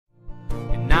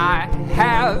I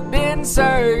have been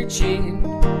searching.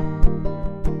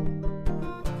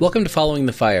 Welcome to Following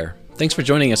the Fire. Thanks for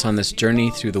joining us on this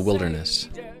journey through the wilderness.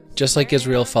 Just like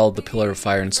Israel followed the pillar of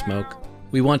fire and smoke,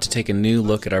 we want to take a new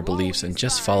look at our beliefs and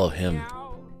just follow him.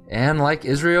 And like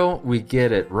Israel, we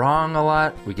get it wrong a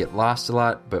lot, we get lost a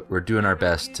lot, but we're doing our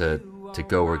best to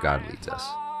go where God leads us.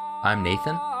 I'm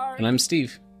Nathan. And I'm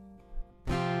Steve.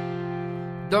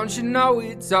 Don't you know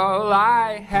it's all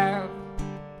I have?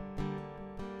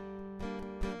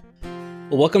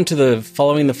 Well, welcome to the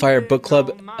Following the Fire Book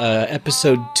Club,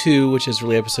 episode 2, which is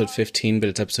really episode 15, but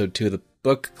it's episode 2 of the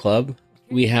book club.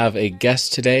 We have a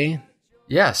guest today.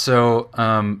 Yeah, so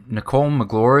Nicole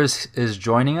Magliore is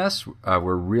joining us.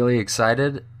 We're really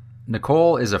excited.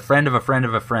 Nicole is a friend of a friend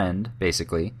of a friend,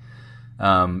 basically.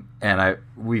 And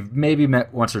we've maybe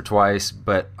met once or twice,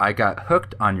 but I got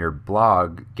hooked on your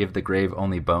blog, Give the Grave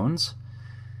Only Bones.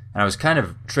 And I was kind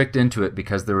of tricked into it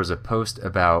because there was a post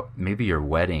about maybe your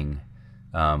wedding,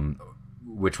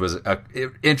 which was an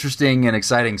interesting and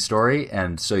exciting story.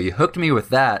 And so you hooked me with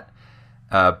that,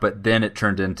 but then it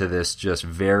turned into this just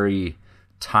very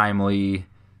timely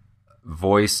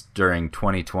voice during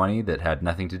 2020 that had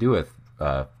nothing to do with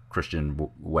Christian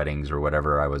weddings or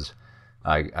whatever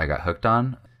I got hooked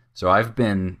on. So I've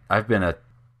been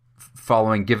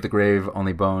following Give the Grave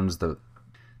Only Bones, the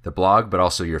blog, but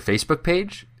also your Facebook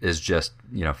page is just,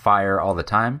 fire all the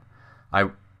time.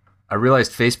 I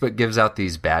realized Facebook gives out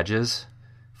these badges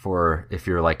for if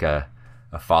you're like a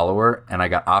follower, and I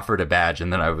got offered a badge,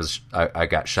 and then I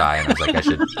got shy, and I was like,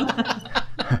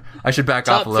 I should back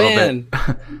off a little bit,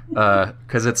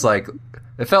 because it's like,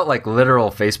 it felt like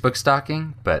literal Facebook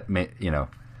stalking, but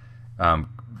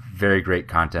very great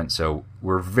content. So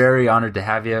we're very honored to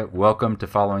have you. Welcome to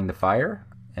Following the Fire,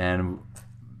 and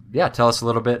yeah, tell us a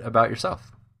little bit about yourself.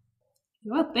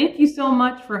 Well, thank you so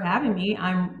much for having me.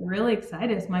 I'm really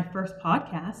excited. It's my first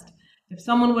podcast. If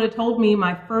someone would have told me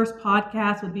my first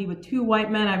podcast would be with two white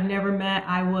men I've never met,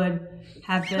 I would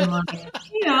have been like,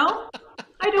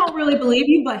 I don't really believe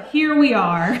you, but here we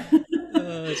are.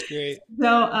 Oh, that's great.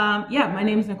 So, my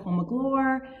name is Nicole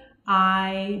Magliore.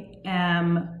 I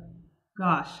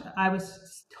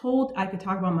was told I could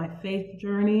talk about my faith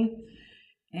journey.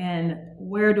 And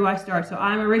where do I start? So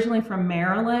I'm originally from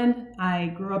Maryland.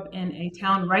 I grew up in a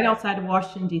town right outside of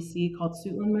Washington, D.C. called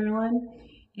Suitland, Maryland.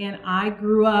 And I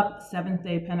grew up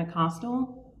Seventh-day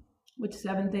Pentecostal, which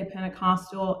Seventh-day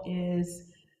Pentecostal is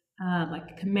like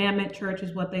a commandment church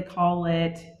is what they call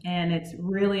it. And it's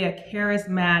really a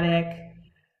charismatic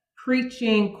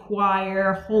preaching,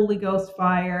 choir, Holy Ghost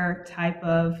fire type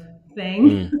of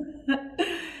thing.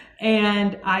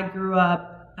 And I grew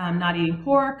up not eating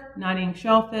pork, not eating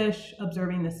shellfish,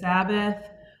 observing the Sabbath,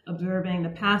 observing the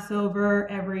Passover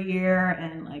every year,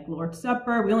 and like Lord's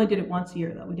Supper. We only did it once a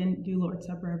year, though. We didn't do Lord's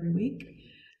Supper every week.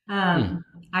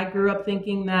 I grew up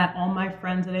thinking that all my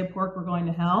friends that ate pork were going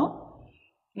to hell.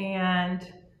 And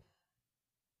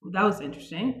that was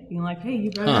interesting. Being like, hey, you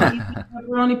better eat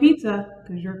pepperoni pizza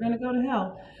because you're going to go to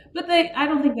hell. But I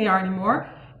don't think they are anymore.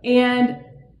 And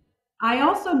I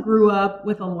also grew up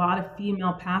with a lot of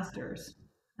female pastors.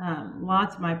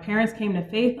 My parents came to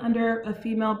faith under a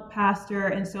female pastor,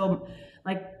 and so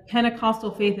like Pentecostal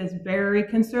faith is very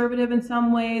conservative in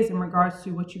some ways in regards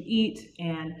to what you eat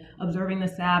and observing the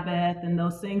Sabbath and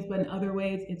those things, but in other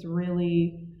ways it's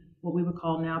really what we would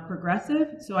call now progressive.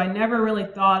 So I never really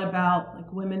thought about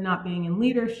like women not being in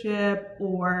leadership,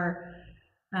 or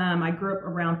I grew up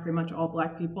around pretty much all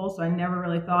Black people, so I never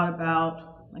really thought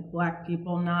about like Black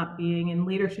people not being in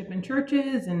leadership in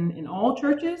churches and in all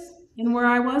churches. And where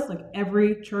I was, like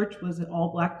every church was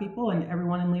all Black people and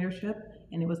everyone in leadership,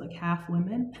 and it was like half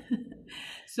women.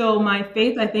 So my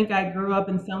faith, I think I grew up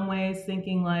in some ways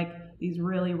thinking like these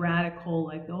really radical,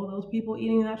 like, oh, those people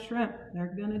eating that shrimp,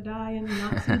 they're gonna die and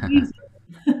not see Jesus.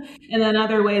 And then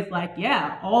other ways like,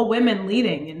 yeah, all women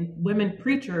leading and women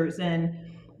preachers and,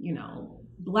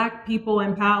 Black people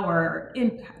in power,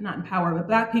 not in power, but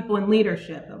Black people in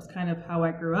leadership. That was kind of how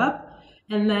I grew up.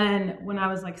 And then when I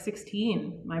was like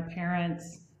 16, my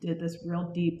parents did this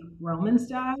real deep Romans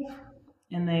dive,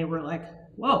 and they were like,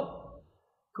 whoa,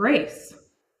 Grace,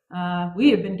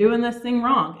 we have been doing this thing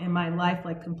wrong. And my life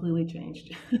like completely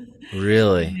changed.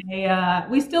 Really?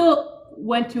 We still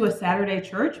went to a Saturday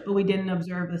church, but we didn't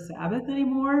observe the Sabbath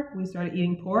anymore. We started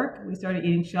eating pork. We started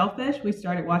eating shellfish. We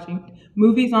started watching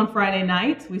movies on Friday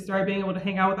nights. We started being able to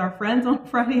hang out with our friends on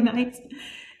Friday nights.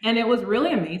 And it was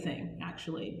really amazing,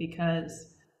 actually,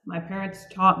 because my parents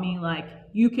taught me, like,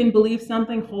 you can believe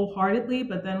something wholeheartedly,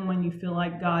 but then when you feel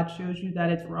like God shows you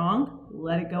that it's wrong,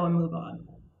 let it go and move on.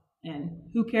 And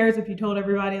who cares if you told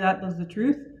everybody that was the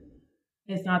truth?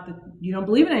 it's not that you don't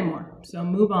believe it anymore. So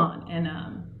move on. And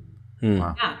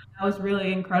Wow. yeah, that was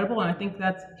really incredible. And I think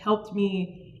that's helped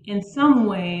me in some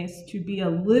ways to be a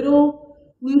little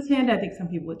loose-handed. I think some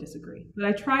people would disagree, but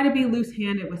I try to be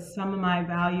loose-handed with some of my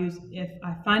values. If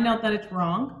I find out that it's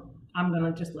wrong, I'm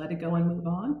going to just let it go and move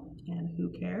on. And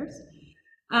who cares?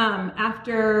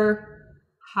 After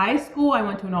high school, I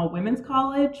went to an all-women's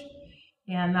college.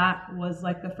 And that was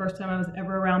like the first time I was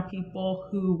ever around people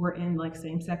who were in like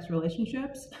same-sex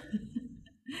relationships.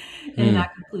 And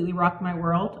that completely rocked my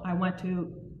world. I went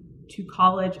to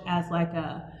college as like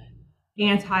a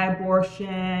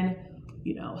anti-abortion,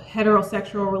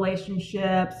 heterosexual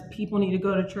relationships, people need to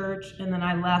go to church. And then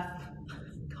I left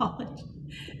college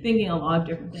thinking a lot of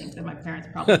different things that my parents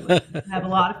probably would have a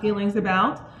lot of feelings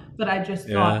about, but I just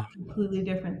thought completely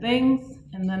different things.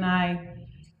 And then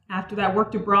after that,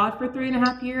 worked abroad for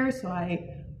 3.5 years. So I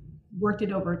worked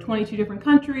in over 22 different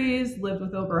countries, lived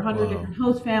with over 100 different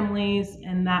host families,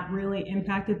 and that really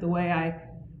impacted the way I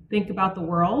think about the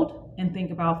world and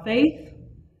think about faith.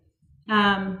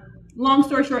 Long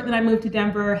story short, then I moved to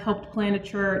Denver, helped plant a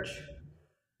church,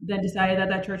 then decided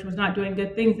that church was not doing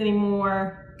good things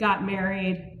anymore, got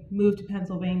married, moved to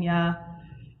Pennsylvania,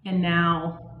 and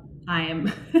now I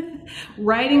am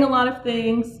writing a lot of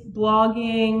things,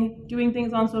 blogging, doing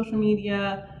things on social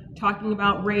media, talking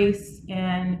about race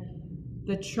and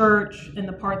the church and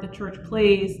the part the church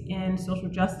plays in social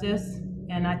justice.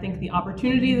 And I think the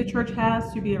opportunity the church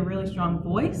has to be a really strong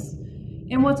voice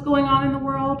in what's going on in the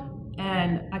world.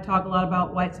 And I talk a lot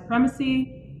about white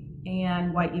supremacy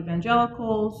and white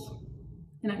evangelicals,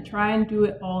 and I try and do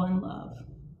it all in love.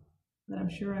 But I'm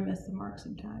sure I miss the mark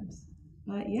sometimes.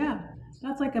 But yeah,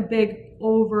 that's like a big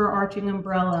overarching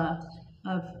umbrella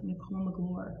of Nicole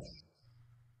Magliore.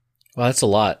 Well, that's a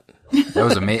lot. That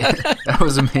was amazing. That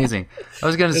was amazing. That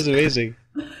was amazing.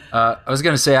 I was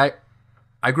gonna say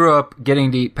I grew up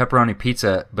getting to eat pepperoni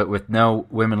pizza, but with no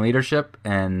women leadership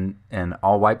and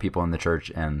all white people in the church,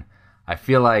 and I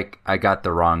feel like I got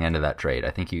the wrong end of that trade.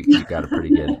 I think you got it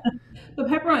pretty good. But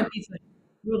pepperoni pizza is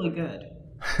really good.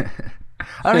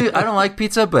 I don't like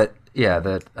pizza, but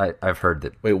yeah, I've heard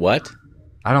that. Wait, what?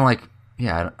 I don't like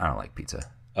pizza.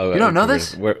 Oh, you don't know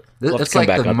this? It's like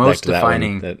the most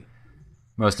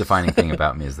defining thing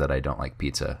about me is that I don't like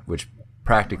pizza, which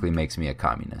practically makes me a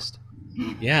communist.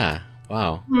 Yeah.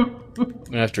 Wow. I'm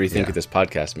gonna have to rethink this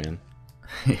podcast, man.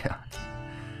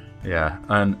 Yeah.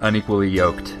 Unequally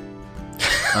yoked.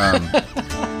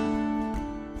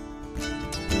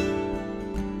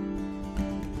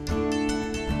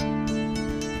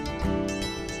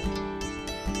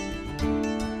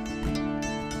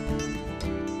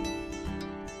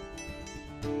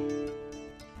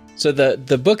 So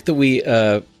the book that we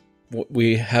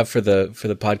have for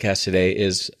the podcast today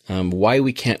is Why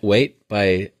We Can't Wait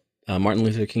by Martin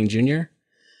Luther King Jr.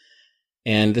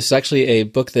 And this is actually a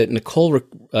book that Nicole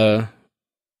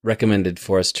recommended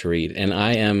for us to read, and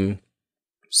I am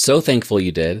so thankful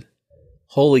you did.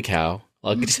 Holy cow!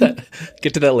 I'll get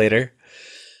to that later.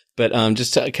 But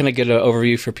just to kind of get an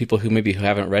overview for people who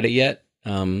haven't read it yet,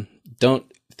 don't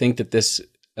think that this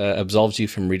absolves you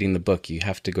from reading the book. You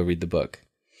have to go read the book.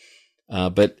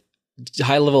 But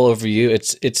high level overview,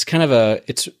 it's kind of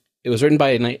it was written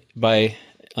by him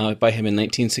in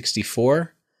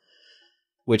 1964,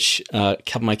 which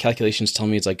my calculations tell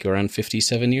me it's like around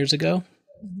 57 years ago,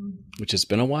 which has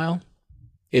been a while.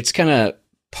 It's kind of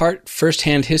part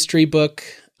firsthand history book,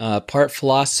 part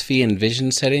philosophy and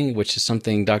vision setting, which is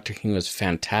something Dr. King was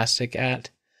fantastic at.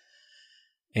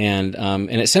 And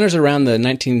it centers around the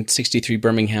 1963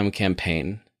 Birmingham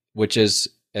campaign, which is,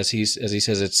 as he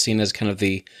says, it's seen as kind of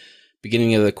the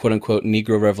beginning of the quote-unquote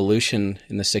Negro Revolution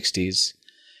in the 60s.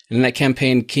 And in that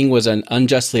campaign, King was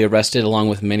unjustly arrested along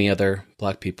with many other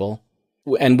black people,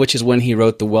 and which is when he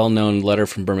wrote the well-known letter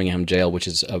from Birmingham jail, which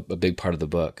is a big part of the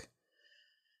book.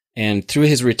 And through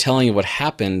his retelling of what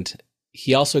happened,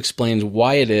 he also explains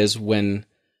why it is when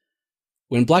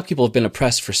black people have been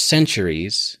oppressed for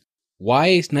centuries,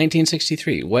 why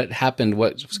 1963? What happened?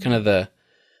 What was kind of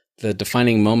the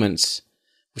defining moments,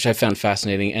 which I found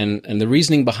fascinating, and the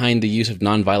reasoning behind the use of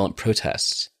nonviolent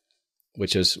protests,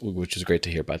 which is great to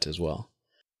hear about as well.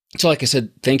 So like I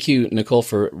said, thank you, Nicole,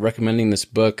 for recommending this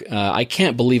book. I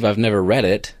can't believe I've never read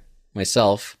it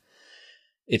myself.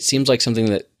 It seems like something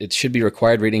that it should be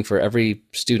required reading for every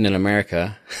student in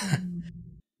America.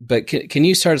 But can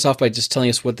you start us off by just telling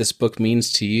us what this book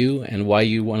means to you and why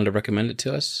you wanted to recommend it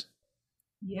to us?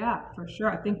 Yeah, for sure.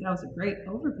 I think that was a great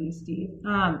overview, Steve.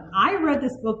 I read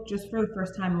this book just for the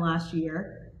first time last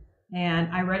year,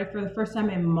 and I read it for the first time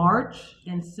in March,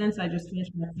 and since I just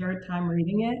finished my third time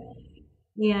reading it,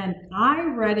 And I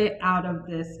read it out of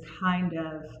this kind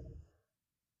of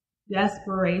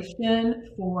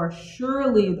desperation for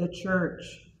surely the church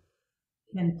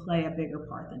can play a bigger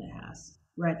part than it has,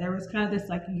 right? There was kind of this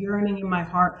like yearning in my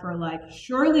heart for like,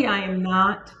 surely I am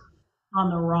not on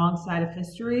the wrong side of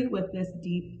history with this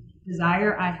deep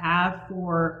desire I have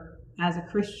for, as a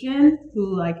Christian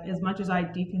who, like, as much as I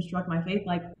deconstruct my faith,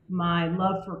 like my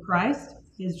love for Christ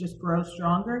is just grows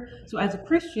stronger. So as a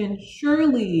Christian,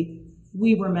 surely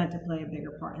we were meant to play a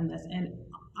bigger part in this. And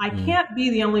I can't be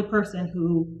the only person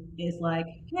who is like,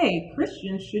 hey,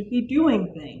 Christians should be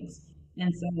doing things.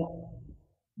 And so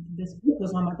this book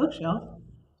was on my bookshelf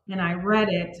and I read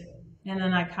it, and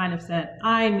then I kind of said,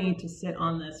 I need to sit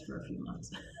on this for a few months.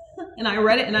 And I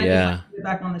read it and I just put it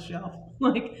back on the shelf.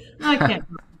 Like, I can't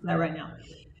do that right now.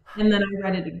 And then I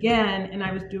read it again, and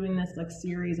I was doing this like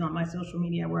series on my social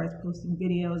media where I was posting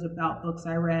videos about books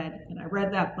I read. And I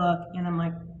read that book and I'm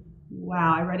like,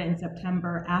 wow, I read it in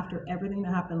September after everything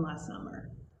that happened last summer.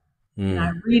 And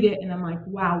I read it and I'm like,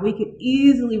 wow, we could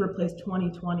easily replace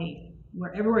 2020.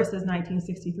 Where everywhere it says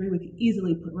 1963, we could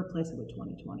easily replace it with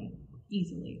 2020.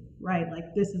 Easily, right?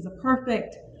 Like, this is a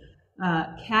perfect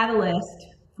catalyst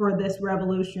for this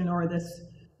revolution or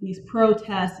these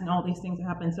protests and all these things that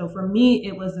happen. So for me,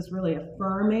 it was this really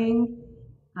affirming,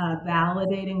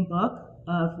 validating book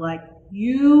of like,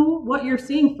 what you're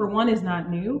seeing, for one, is not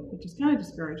new, which is kind of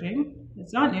discouraging.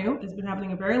 It's not new. It's been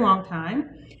happening a very long time.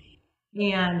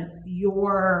 And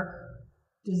your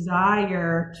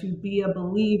desire to be a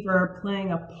believer,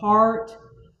 playing a part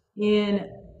in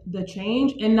the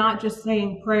change, and not just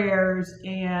saying prayers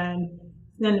and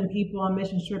sending people on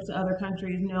mission trips to other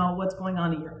countries. No, what's going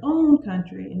on in your own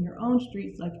country, in your own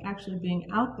streets, like actually being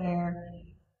out there.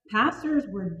 Pastors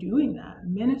were doing that.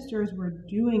 Ministers were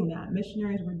doing that.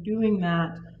 Missionaries were doing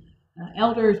that.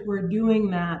 Elders were doing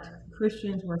that.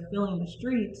 Christians were filling the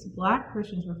streets. Black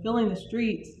Christians were filling the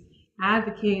streets,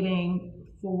 advocating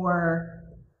for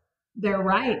their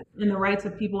rights and the rights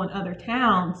of people in other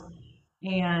towns.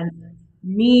 And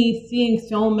me seeing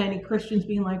so many Christians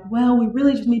being like, well, we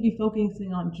really just need to be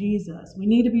focusing on Jesus. We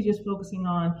need to be just focusing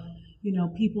on,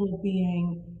 people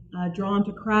being drawn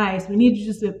to Christ. We need to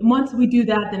just, once we do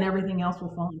that, then everything else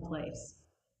will fall in place.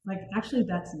 Like, actually,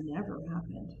 that's never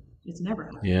happened. It's never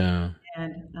happened. Yeah.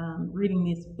 And reading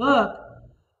this book,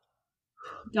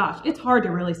 gosh, it's hard to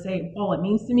really say all it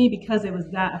means to me because it was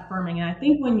that affirming. And I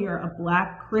think when you're a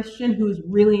Black Christian who's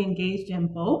really engaged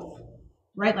in both,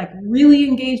 right? Like really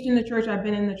engaged in the church. I've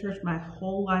been in the church my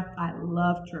whole life. I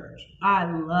love church.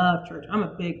 I'm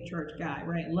a big church guy,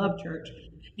 right? Love church.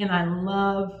 And I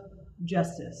love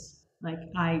justice. Like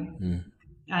I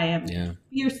am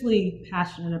fiercely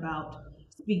passionate about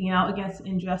speaking out against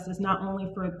injustice, not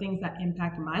only for things that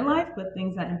impact my life, but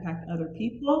things that impact other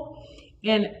people.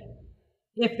 And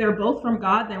if they're both from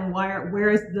God, then where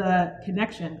is the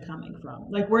connection coming from?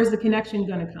 Like, where's the connection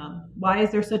going to come? Why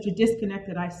is there such a disconnect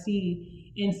that I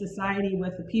see in society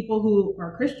with the people who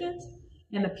are Christians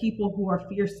and the people who are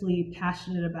fiercely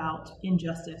passionate about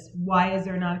injustice? Why is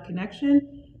there not a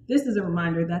connection? This is a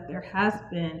reminder that there has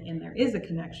been and there is a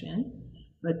connection,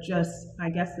 but just, I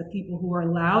guess, the people who are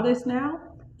loudest now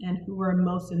and who are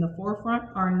most in the forefront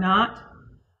are not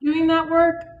doing that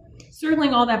work.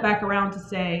 Circling all that back around to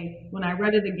say, when I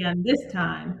read it again this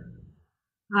time,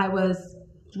 I was,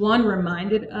 one,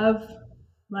 reminded of,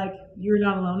 like, you're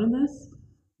not alone in this.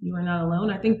 You are not alone.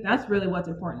 I think that's really what's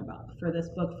important for this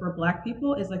book for Black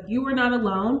people is, like, you are not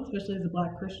alone, especially as a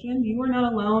Black Christian. You are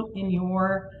not alone in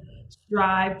your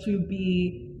strive to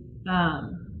be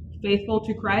faithful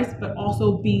to Christ, but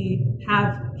also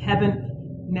have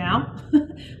heaven now.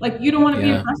 Like, you don't want to be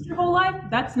oppressed your whole life.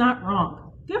 That's not wrong.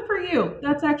 Good for you.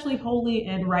 That's actually holy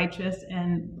and righteous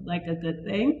and like a good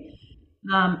thing.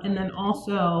 And then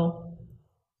also,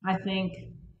 I think,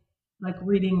 like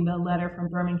reading the letter from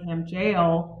Birmingham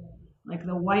jail, like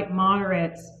the white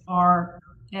moderates are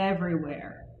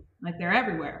everywhere. Like they're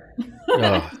everywhere.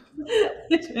 Oh.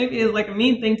 Which maybe is like a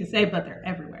mean thing to say, but they're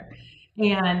everywhere.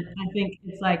 And I think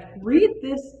it's like, read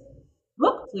this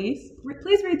book, please.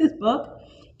 Please read this book.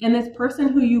 And this person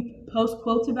who you post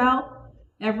quotes about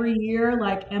every year,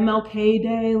 like MLK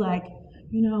Day, like,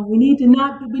 we need to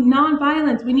not be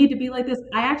nonviolence. We need to be like this.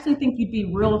 I actually think you'd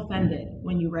be real offended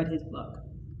when you read his book.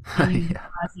 I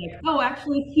was like, oh,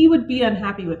 actually, he would be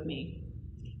unhappy with me.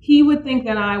 He would think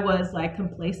that I was like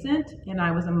complacent and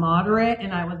I was a moderate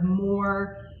and I was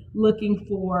more looking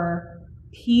for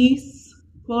peace,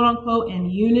 quote unquote,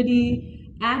 and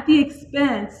unity at the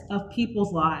expense of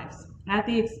people's lives, at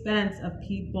the expense of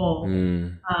people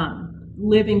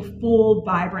living full,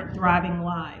 vibrant, thriving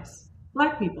lives.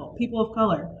 Black people, people of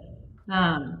color.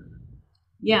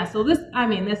 Yeah, so this is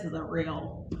a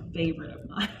real favorite of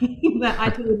mine that I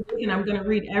told you, and I'm going to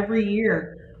read every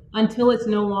year until it's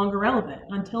no longer relevant,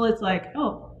 until it's like,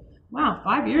 oh, wow,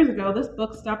 5 years ago, this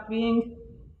book stopped being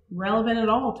relevant at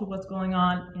all to what's going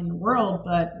on in the world.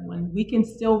 But when we can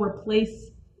still replace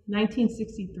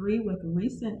 1963 with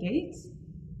recent dates,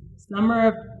 summer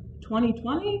of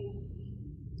 2020,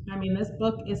 this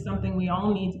book is something we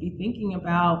all need to be thinking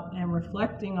about and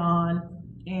reflecting on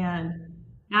and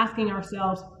asking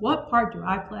ourselves, what part do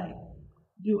I play?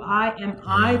 Am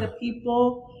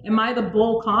I the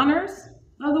Bull Connors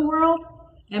of the world?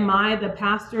 Am I the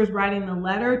pastors writing the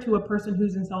letter to a person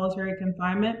who's in solitary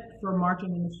confinement for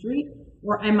marching in the street?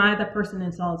 Or am I the person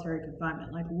in solitary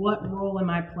confinement? Like, what role am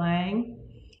I playing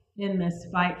in this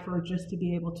fight for just to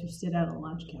be able to sit at a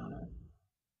lunch counter?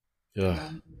 Yeah.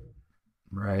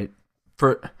 Right.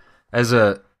 I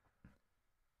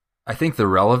think the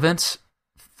relevance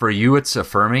for you, it's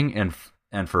affirming,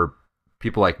 and for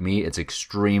people like me, it's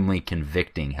extremely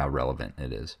convicting how relevant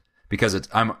it is, because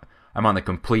I'm on the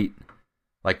complete,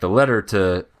 like, the letter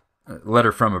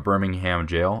from a Birmingham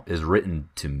jail is written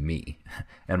to me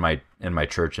and my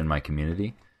church and my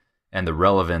community, and the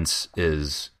relevance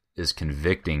is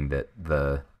convicting, that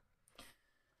the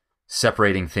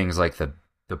separating things like the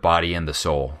body and the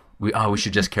soul. We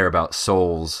should just care about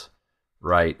souls,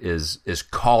 right? Is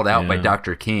called out by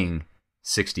Dr. King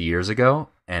 60 years ago,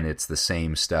 and it's the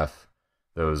same stuff.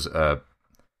 Those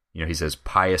he says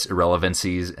pious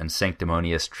irrelevancies and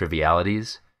sanctimonious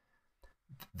trivialities.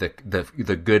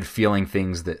 The good feeling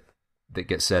things that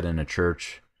get said in a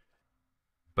church,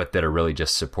 but that are really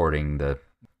just supporting the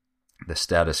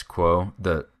status quo.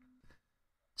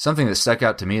 Something that stuck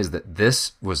out to me is that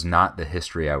this was not the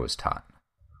history I was taught.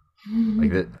 Like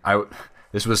that,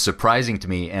 this was surprising to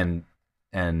me, and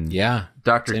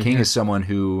Dr. King is someone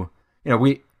who,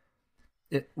 we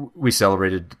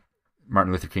celebrated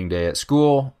Martin Luther King Day at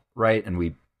school, right?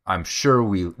 And I'm sure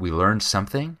we learned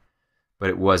something, but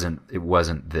it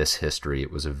wasn't this history.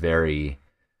 It was a very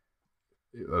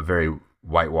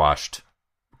whitewashed,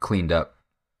 cleaned up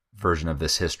version of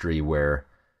this history where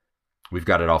we've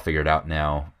got it all figured out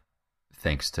now,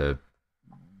 thanks to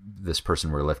this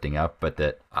person we're lifting up, but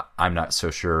that I'm not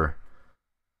so sure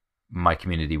my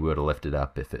community would have lifted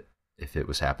up if it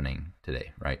was happening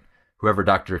today, right? Whoever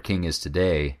Dr. King is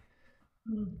today,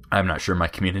 I'm not sure my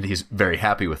community is very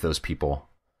happy with those people.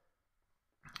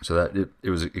 So that it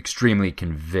was extremely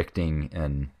convicting,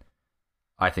 and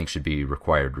I think should be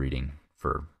required reading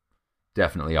for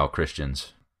definitely all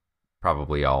Christians,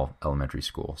 probably all elementary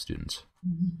school students,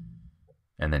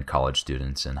 and then college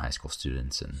students and high school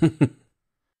students. And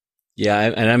yeah,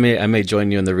 and I may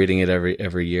join you in the reading it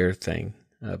every year thing,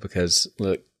 because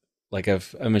look, like I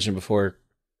mentioned before,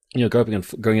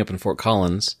 growing up in Fort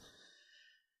Collins,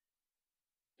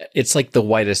 it's like the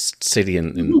whitest city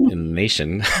in the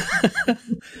nation,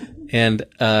 and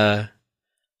I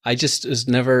just was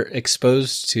never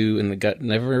exposed to,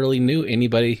 never really knew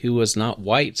anybody who was not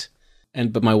white,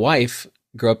 but my wife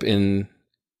grew up in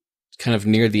kind of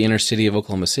near the inner city of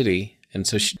Oklahoma City, and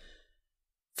so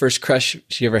first crush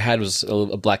she ever had was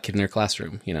a black kid in her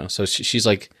classroom, so she's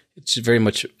very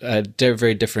much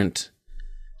very different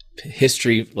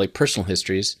history, like personal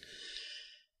histories.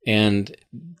 And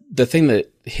the thing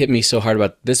that hit me so hard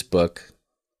about this book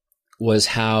was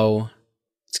how,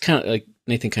 it's kind of like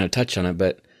Nathan kind of touched on it,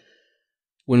 but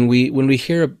when we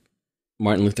hear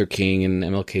Martin Luther King and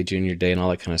MLK Jr. Day and all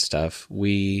that kind of stuff,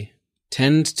 we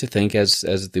tend to think, as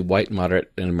the white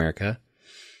moderate in America,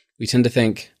 we tend to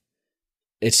think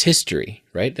it's history,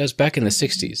 right? That was back in the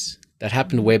 60s. That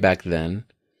happened way back then.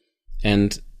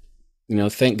 And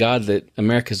thank God that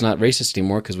America's not racist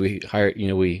anymore, because we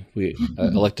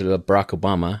elected a Barack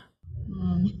Obama,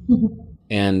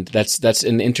 and that's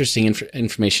an interesting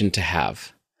information to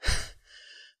have.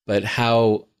 But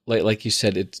how, like you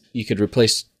said, you could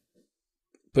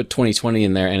put 2020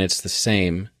 in there, and it's the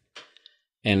same.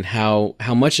 And how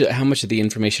much of the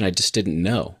information I just didn't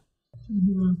know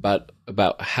about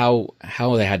how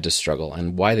they had to struggle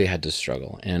and why they had to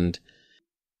struggle. And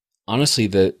honestly,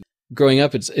 growing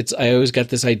up, I always got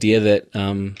this idea that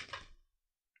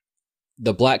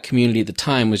the black community at the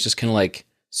time was just kind of like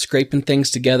scraping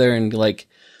things together and like,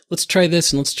 let's try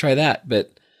this and let's try that.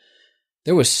 But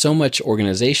there was so much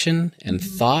organization and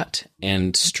thought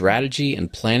and strategy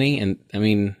and planning.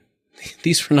 And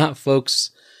these were not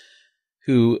folks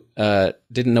who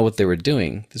didn't know what they were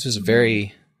doing. This was a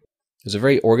very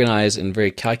organized and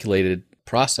very calculated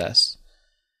process.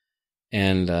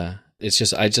 And I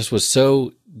just was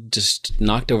so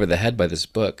knocked over the head by this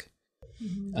book.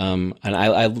 And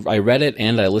I read it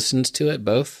and I listened to it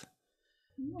both.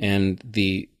 And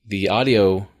the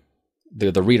audio,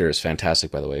 the reader is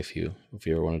fantastic, by the way, if you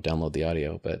ever want to download the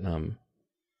audio. But and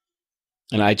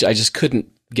I just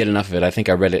couldn't get enough of it. I think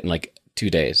I read it in like 2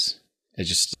 days. It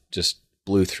just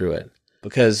blew through it,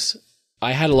 because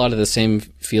I had a lot of the same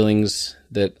feelings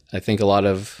that I think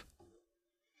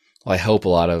I hope a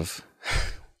lot of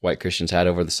white Christians had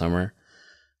over the summer,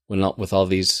 with all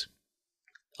these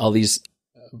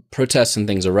protests and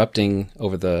things erupting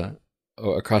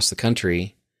across the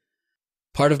country.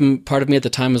 Part of me at the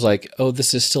time was like, oh,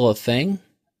 this is still a thing.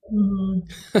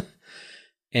 Mm-hmm.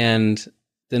 And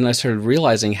then I started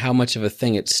realizing how much of a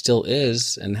thing it still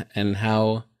is, and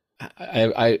how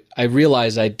I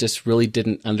realized I just really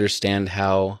didn't understand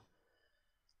how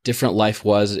different life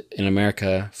was in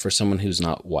America for someone who's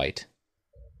not white.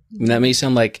 And that may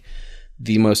sound like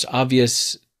the most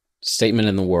obvious statement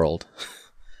in the world,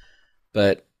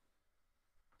 but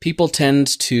people tend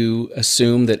to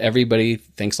assume that everybody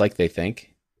thinks like they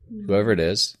think, whoever it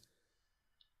is.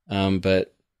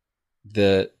 But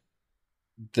the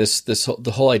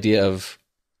whole idea of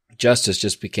justice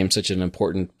just became such an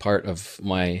important part of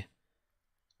my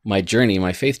journey,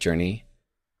 my faith journey.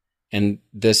 And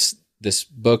this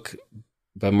book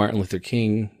by Martin Luther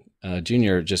King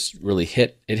Jr. just really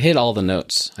hit all the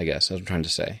notes, I guess, as I'm trying to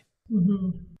say. Mm-hmm.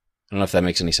 I don't know if that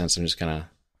makes any sense. I'm just kind of,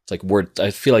 it's like word.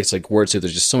 I feel like it's like word soup.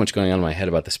 There's just so much going on in my head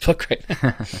about this book right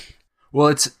now. Well,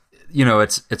 it's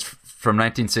from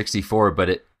 1964, but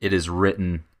it is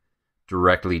written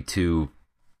directly to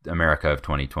America of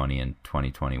 2020 and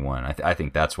 2021. I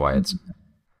think that's why it's.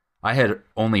 I had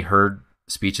only heard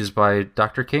speeches by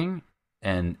Dr. King,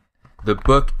 and the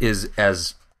book is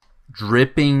as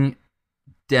dripping,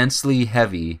 densely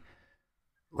heavy.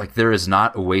 Like, there is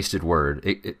not a wasted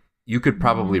word. You could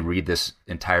probably read this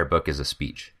entire book as a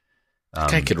speech.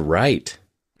 I could write.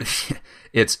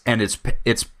 It's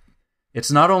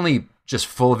not only just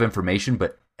full of information,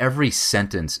 but every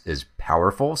sentence is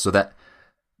powerful. So that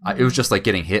it was just like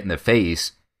getting hit in the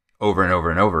face over and over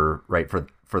and over, right?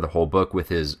 For the whole book, with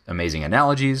his amazing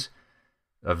analogies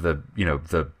of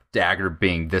the dagger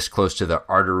being this close to the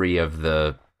artery of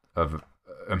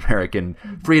American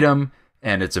freedom,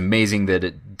 and it's amazing that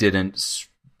it didn't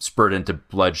spurt into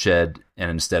bloodshed,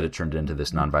 and instead it turned into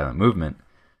this nonviolent movement.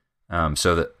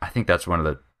 So that I think that's one of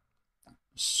the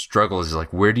struggles, is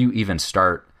like, where do you even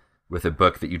start with a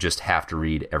book that you just have to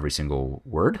read every single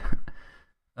word?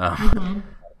 And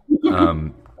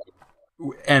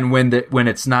when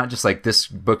it's not just like, this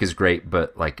book is great,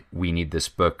 but like, we need this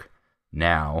book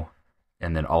now,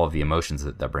 and then all of the emotions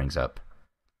that brings up,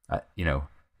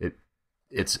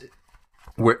 it's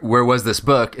where was this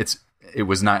book? It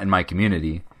was not in my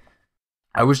community.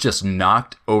 I was just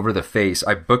knocked over the face.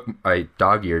 I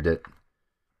dog-eared it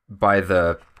by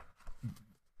the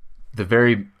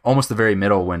very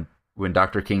middle, when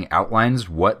Dr. King outlines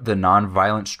what the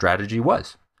nonviolent strategy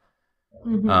was.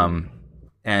 Mm-hmm.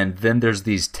 And then there's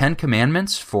these 10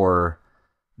 commandments for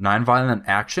nonviolent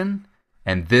action,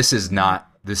 and this is not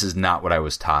what I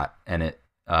was taught. And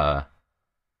I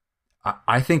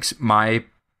think my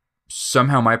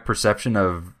perception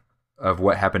of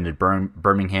what happened in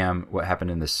Birmingham, what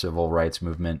happened in the civil rights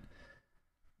movement,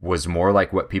 was more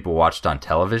like what people watched on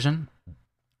television,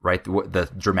 right? The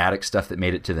dramatic stuff that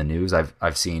made it to the news.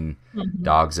 I've seen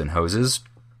dogs and hoses,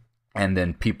 and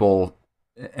then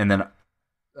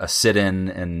a sit-in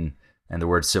and the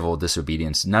word civil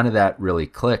disobedience. None of that really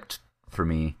clicked for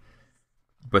me.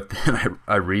 But then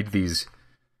I read these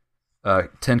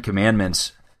 10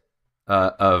 commandments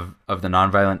of the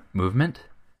nonviolent movement,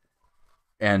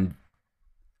 and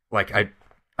like,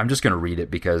 I'm just going to read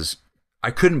it because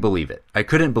I couldn't believe it. I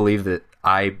couldn't believe that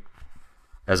I,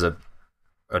 as a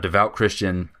devout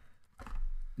Christian,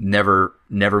 never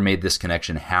made this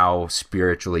connection, how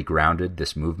spiritually grounded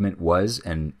this movement was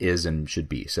and is and should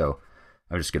be. So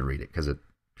I'm just going to read it because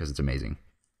it's amazing.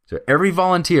 So every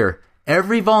volunteer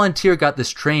got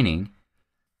this training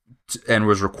and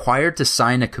was required to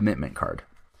sign a commitment card.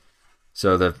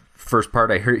 So the first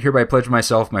part, I hereby pledge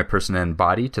myself, my person and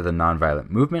body, to the nonviolent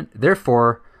movement.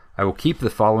 Therefore, I will keep the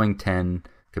following 10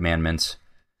 commandments,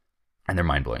 and they're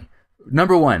mind-blowing.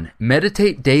 Number 1,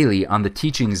 meditate daily on the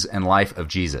teachings and life of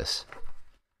Jesus.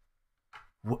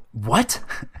 What?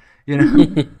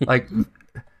 Like,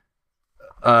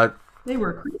 they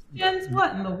were Christians?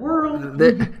 What in the world?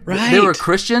 They were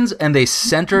Christians, and they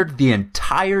centered the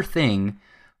entire thing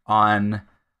on,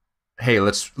 hey,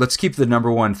 let's keep the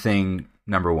number one thing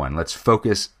number one. Let's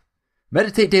focus.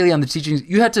 Meditate daily on the teachings.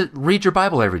 You had to read your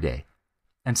Bible every day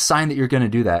and sign that you're going to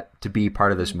do that to be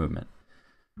part of this movement.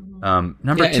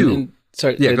 Number 2.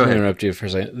 Sorry, go ahead. Interrupt you for a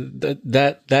second.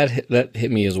 That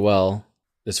hit me as well.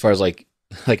 as far as like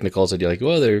Nicole said, you're like,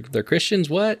 oh, they're Christians.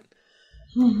 What?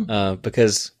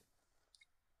 Because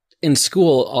in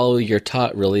school, all you're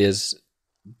taught really is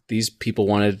these people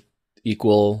wanted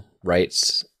equal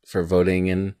rights for voting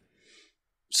in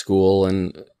school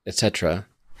and etc.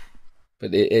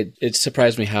 But it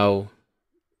surprised me how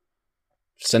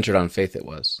centered on faith it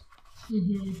was.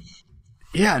 Mm-hmm.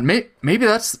 Yeah, and maybe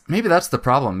that's the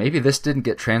problem. Maybe this didn't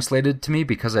get translated to me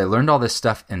because I learned all this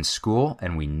stuff in school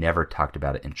and we never talked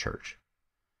about it in church.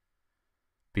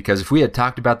 Because if we had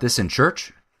talked about this in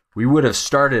church, we would have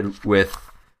started with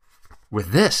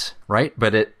this, right?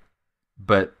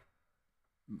 But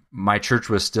my church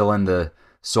was still in the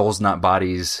souls not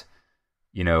bodies.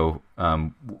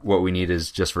 What we need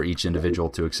is just for each individual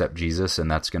to accept Jesus, and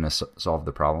that's going to solve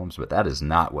the problems. But that is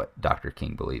not what Dr.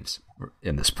 King believes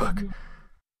in this book.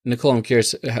 Nicole, I'm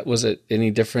curious, was it any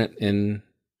different in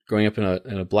growing up in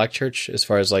a Black church as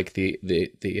far as like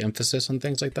the emphasis on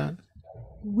things like that?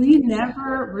 We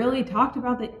never really talked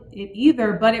about it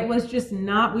either, but it was just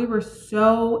not, we were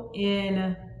so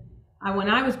in, when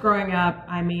I was growing up,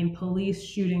 I mean, police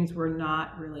shootings were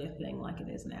not really a thing like it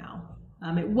is now.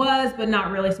 It was, but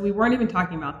not really. So we weren't even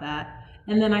talking about that.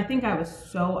 And then I think I was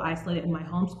so isolated in my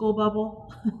homeschool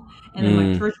bubble and in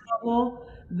my church bubble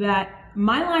that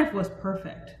my life was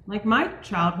perfect. Like my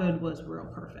childhood was real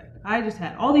perfect. I just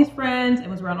had all these friends and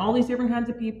was around all these different kinds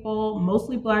of people,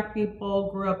 mostly Black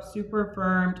people, grew up super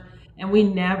affirmed. And we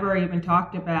never even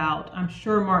talked about, I'm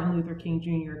sure Martin Luther King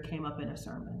Jr. came up in a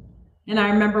sermon. And I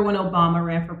remember when Obama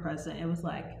ran for president, it was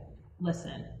like,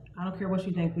 listen, I don't care what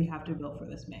you think, we have to vote for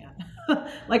this man.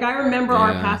 Like I remember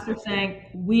our pastor saying,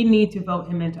 we need to vote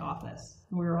him into office.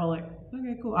 And we were all like,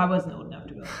 okay, cool. I wasn't old enough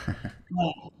to vote.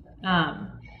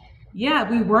 But,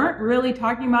 we weren't really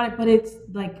talking about it, but it's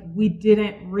like we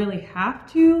didn't really have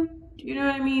to. Do you know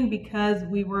what I mean? Because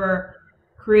we were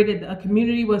created, a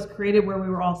community was created where we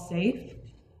were all safe.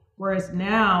 Whereas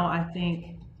now I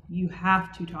think you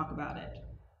have to talk about it.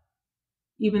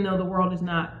 Even though the world has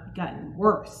not gotten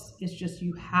worse, it's just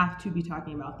you have to be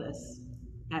talking about this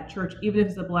at church, even if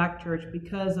it's a Black church,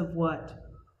 because of what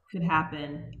could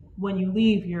happen when you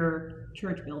leave your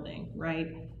church building, right?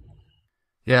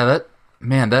 Yeah,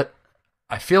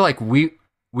 I feel like we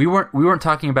weren't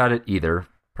talking about it either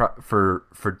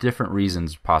for different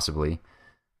reasons possibly,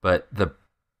 but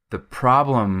the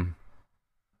problem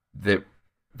that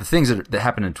the things that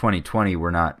happened in 2020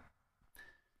 were not,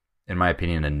 in my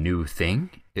opinion, a new thing.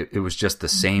 It was just the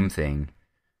same thing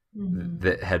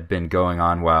that had been going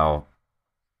on while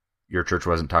your church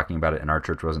wasn't talking about it and our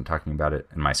church wasn't talking about it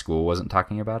and my school wasn't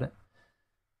talking about it.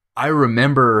 I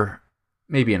remember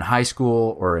maybe in high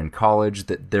school or in college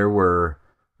that there were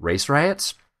race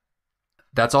riots.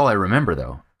 That's all I remember,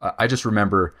 though. I just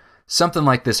remember something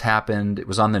like this happened. It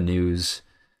was on the news.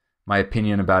 My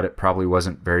opinion about it probably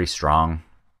wasn't very strong,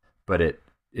 but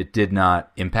it did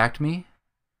not impact me.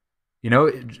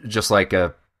 Just like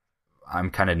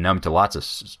I'm kind of numb to lots of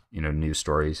news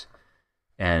stories,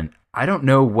 and I don't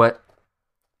know what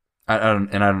I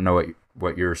don't know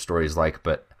what your story is like,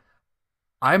 but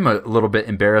I'm a little bit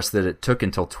embarrassed that it took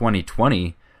until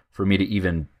 2020 for me to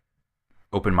even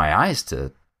open my eyes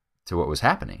to what was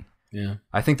happening. Yeah,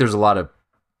 I think there's a lot of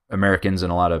Americans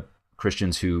and a lot of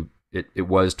Christians who it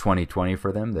was 2020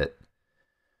 for them that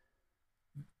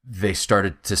they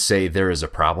started to say there is a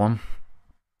problem.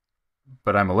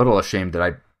 But I'm a little ashamed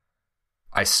that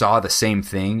I saw the same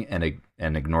thing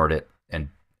and ignored it, and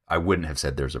I wouldn't have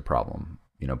said there's a problem,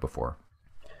 before.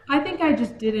 I think I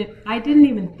didn't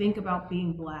even think about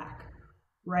being Black,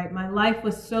 right? My life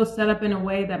was so set up in a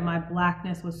way that my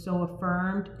Blackness was so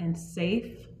affirmed and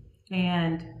safe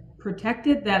and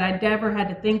protected that I never had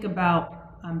to think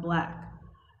about I'm Black.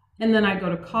 And then I go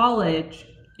to college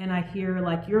and I hear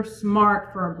like, you're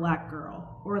smart for a Black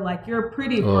girl, or like you're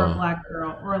pretty for a Black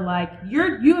girl, or like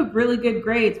you have really good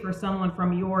grades for someone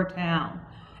from your town.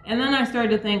 And then I started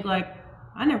to think like,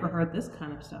 I never heard this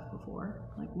kind of stuff before.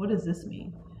 Like, what does this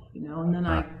mean? And then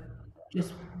I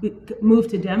just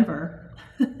moved to Denver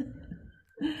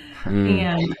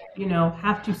and,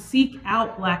 have to seek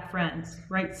out Black friends,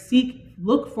 right?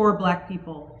 Look for Black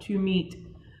people to meet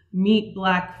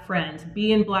Black friends,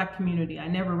 be in Black community. I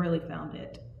never really found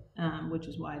it, which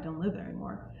is why I don't live there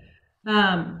anymore.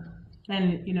 And,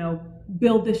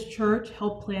 build this church,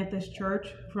 help plant this church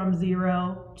from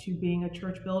zero to being a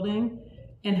church building,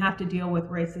 and have to deal with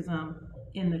racism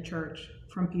in the church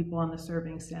from people on the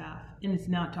serving staff. And it's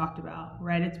not talked about,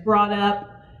 right? It's brought up,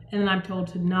 and then I'm told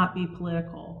to not be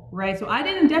political, right? So I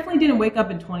definitely didn't wake up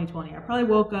in 2020. I probably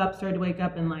started to wake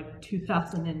up in like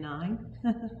 2009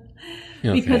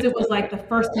 because it was like the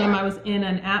first time I was in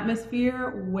an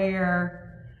atmosphere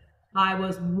where I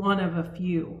was one of a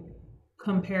few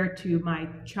compared to my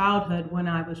childhood when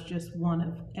I was just one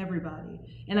of everybody.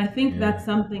 And I think that's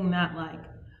something that like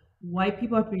white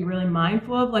people have to be really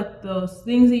mindful of, like those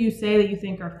things that you say that you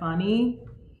think are funny,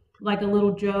 like a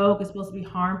little joke is supposed to be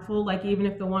harmful. Like even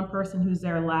if the one person who's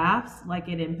there laughs, like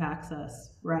it impacts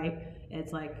us, right?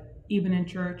 It's like even in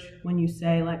church when you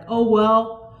say like, oh,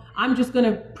 well, I'm just going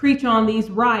to preach on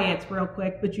these riots real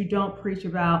quick, but you don't preach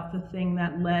about the thing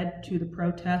that led to the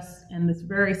protests. And this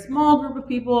very small group of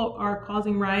people are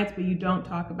causing riots, but you don't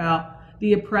talk about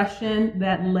the oppression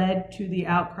that led to the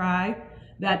outcry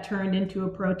that turned into a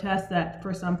protest that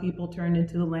for some people turned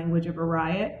into the language of a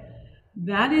riot.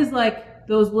 That is like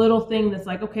those little things that's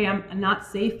like, okay, I'm not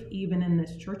safe even in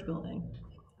this church building.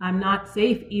 I'm not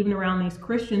safe even around these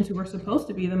Christians who are supposed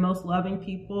to be the most loving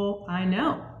people I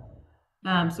know.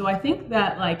 So I think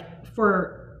that like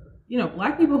for,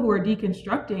 Black people who are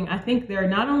deconstructing, I think they're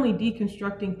not only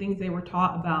deconstructing things they were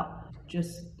taught about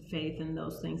just faith and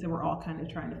those things that we're all kind of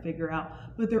trying to figure out,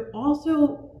 but they're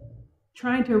also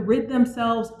trying to rid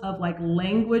themselves of like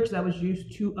language that was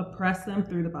used to oppress them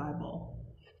through the Bible,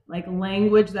 like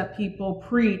language that people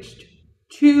preached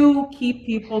to keep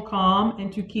people calm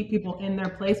and to keep people in their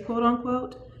place, quote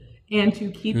unquote, and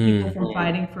to keep people from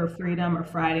fighting for freedom or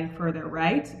fighting for their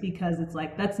rights, because it's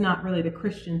like, that's not really the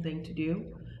Christian thing to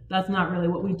do. That's not really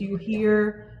what we do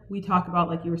here. We talk about,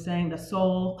 like you were saying, the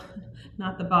soul,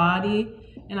 not the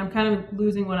body. And I'm kind of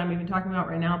losing what I'm even talking about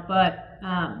right now. But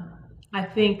I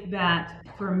think that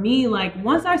for me, like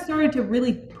once I started to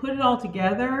really put it all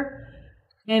together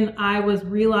and I was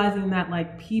realizing that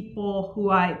like people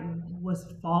who I was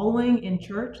following in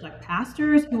church, like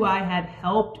pastors who I had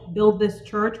helped build this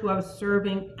church, who I was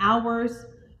serving hours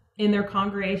in their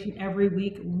congregation every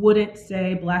week, wouldn't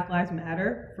say Black Lives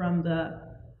Matter from the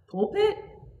pulpit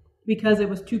because it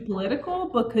was too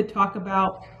political, but could talk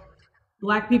about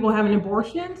Black people having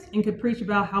abortions and could preach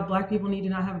about how Black people need to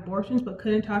not have abortions, but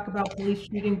couldn't talk about police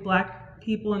shooting Black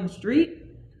people in the street.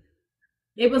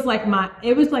 It was like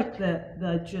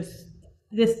the just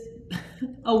this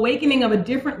awakening of a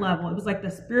different level. It was like the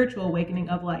spiritual awakening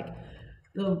of like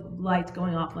the lights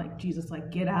going off, like Jesus,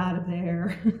 like get out of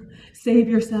there, save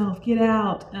yourself, get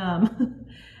out.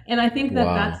 And I think that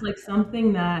that's like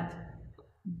something that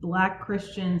Black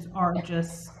Christians are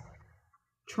just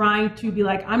trying to be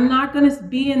like, I'm not going to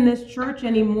be in this church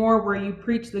anymore where you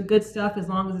preach the good stuff as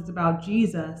long as it's about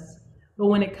Jesus. But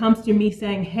when it comes to me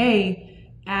saying,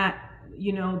 hey,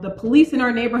 the police in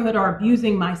our neighborhood are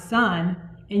abusing my son,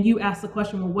 and you ask the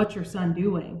question, well, what's your son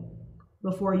doing?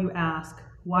 Before you ask,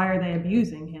 why are they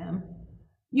abusing him?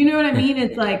 You know what I mean?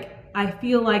 It's like, I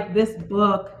feel like this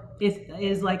book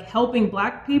is like helping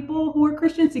Black people who are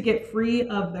Christians to get free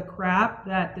of the crap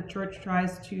that the church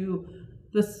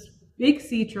this big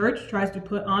C church tries to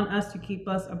put on us to keep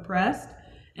us oppressed.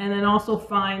 And then also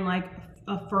find like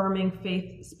affirming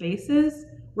faith spaces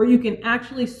where you can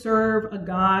actually serve a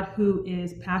God who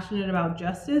is passionate about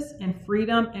justice and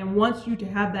freedom and wants you to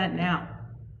have that now.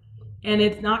 And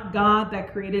it's not God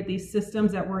that created these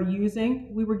systems that we're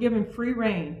using. We were given free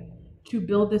reign to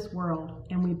build this world,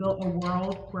 and we built a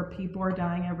world where people are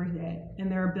dying every day,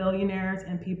 and there are billionaires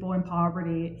and people in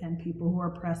poverty and people who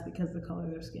are oppressed because of the color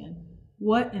of their skin.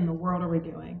 What in the world are we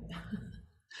doing?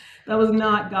 That was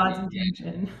not God's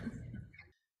intention.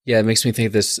 Yeah, it makes me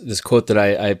think this quote that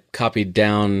I copied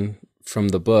down from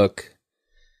the book.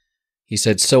 He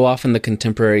said, "So often the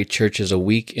contemporary church is a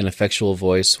weak, ineffectual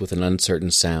voice with an uncertain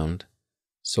sound.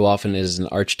 So often it is an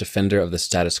arch defender of the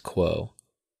status quo.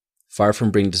 Far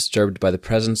from being disturbed by the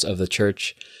presence of the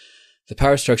church, the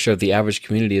power structure of the average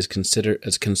community is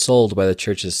consoled by the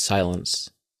church's silence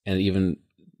and even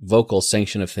vocal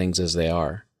sanction of things as they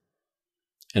are."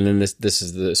 And then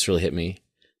this really hit me.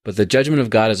 "But the judgment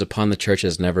of God is upon the church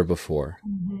as never before.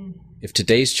 Mm-hmm. If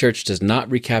today's church does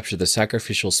not recapture the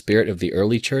sacrificial spirit of the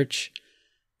early church,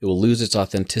 it will lose its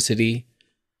authenticity,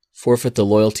 forfeit the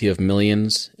loyalty of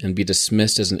millions, and be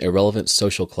dismissed as an irrelevant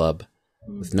social club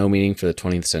with no meaning for the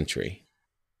 20th century.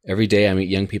 Every day I meet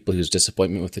young people whose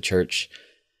disappointment with the church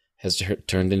has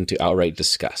turned into outright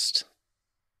disgust."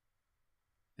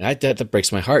 And that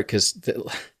breaks my heart, because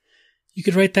you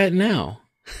could write that now.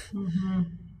 Mm-hmm.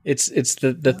 It's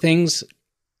the things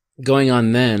going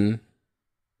on then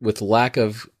with lack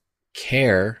of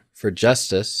care for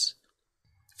justice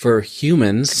for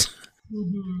humans,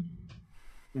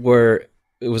 where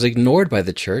it was ignored by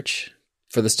the church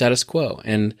for the status quo.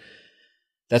 And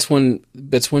that's one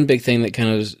big thing that kind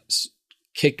of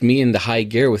kicked me into high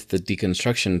gear with the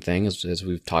deconstruction thing, as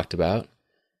we've talked about.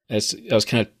 I was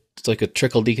kind of, it's like a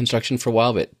trickle deconstruction for a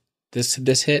while, but this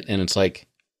hit, and it's like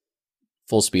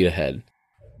full speed ahead.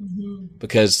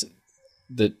 because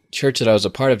the church that I was a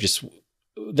part of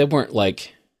they weren't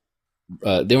like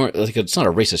it's not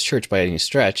a racist church by any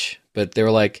stretch, but they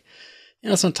were like,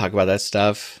 let's not talk about that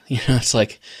stuff. It's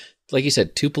like you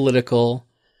said, too political.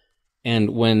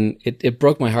 And when it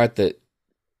broke my heart that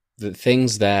the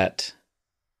things that,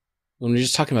 when we're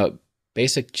just talking about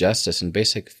basic justice and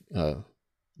basic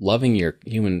loving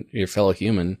your fellow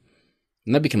human,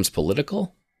 and that becomes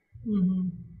political,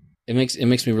 it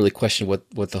makes me really question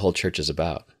what the whole church is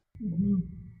about.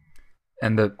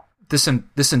 And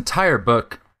this entire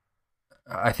book,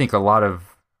 I think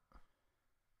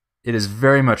it is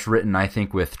very much written, I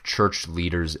think, with church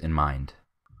leaders in mind.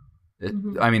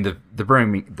 I mean,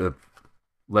 the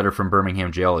letter from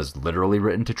Birmingham jail is literally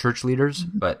written to church leaders,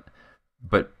 but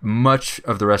much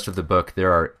of the rest of the book,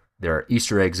 there are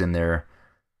Easter eggs in there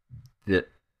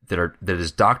that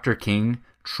is Dr. King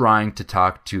trying to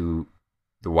talk to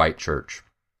the white church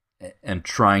and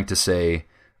trying to say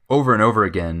over and over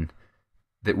again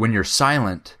that when you're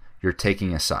silent, you're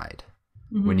taking a side.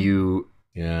 When you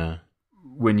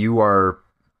are,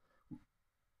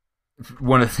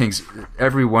 one of the things,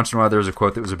 every once in a while there was a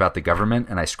quote that was about the government,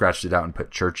 and I scratched it out and put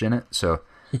church in it, so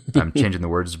I'm changing the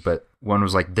words, but one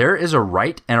was like, there is a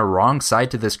right and a wrong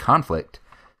side to this conflict,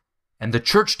 and the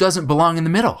church doesn't belong in the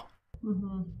middle.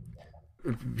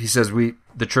 He says,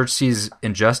 the church sees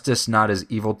injustice not as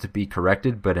evil to be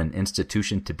corrected, but an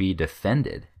institution to be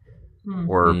defended.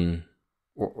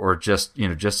 Or just,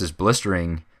 just as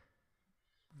blistering.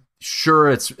 Sure,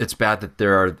 it's bad that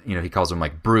there are, he calls them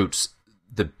like brutes.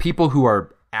 The people who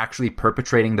are actually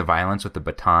perpetrating the violence with the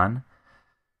baton,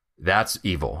 that's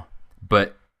evil.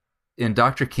 But in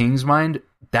Dr. King's mind,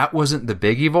 that wasn't the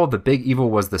big evil. The big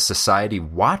evil was the society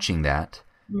watching that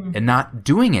and not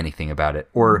doing anything about it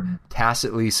or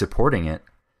tacitly supporting it.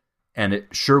 And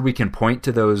sure, we can point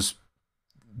to those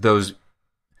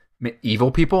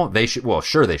evil people. They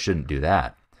shouldn't do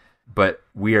that. But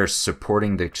we are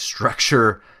supporting the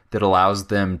structure that allows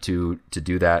them to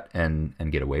do that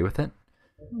and get away with it.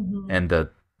 And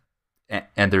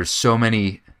there's so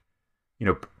many,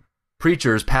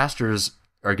 preachers, pastors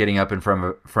are getting up in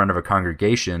front of a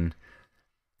congregation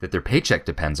that their paycheck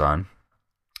depends on.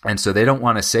 And so they don't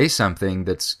want to say something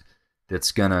that's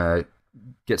going to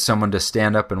get someone to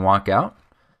stand up and walk out.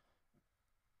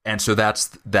 And so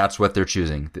that's what they're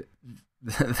choosing.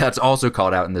 That's also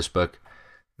called out in this book.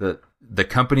 The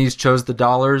companies chose the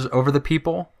dollars over the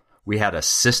people. We had a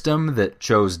system that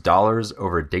chose dollars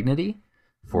over dignity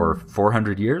for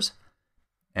 400 years.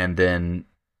 And then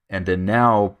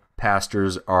now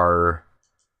pastors are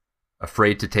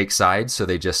afraid to take sides, so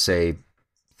they just say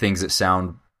things that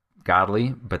sound godly,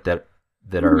 but that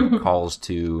are calls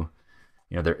to,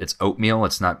 it's oatmeal.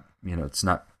 It's not, it's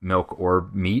not milk or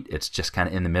meat. It's just kind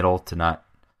of in the middle to not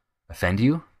offend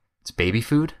you. It's baby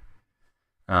food.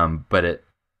 But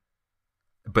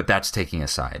that's taking a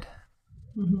side.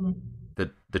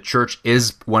 The church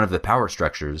is one of the power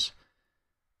structures.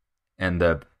 And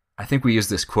I think we use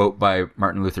this quote by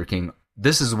Martin Luther King.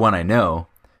 This is one I know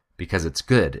because it's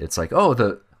good. It's like,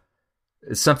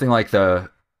 it's something like the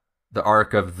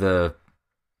arc of I'm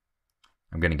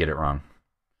going to get it wrong.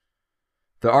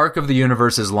 The arc of the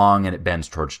universe is long and it bends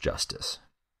towards justice.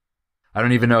 I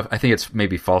don't even know I think it's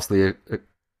maybe falsely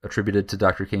attributed to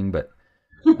Dr. King, but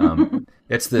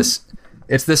it's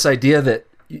this idea that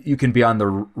you can be on the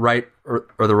right or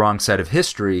the wrong side of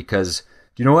history, because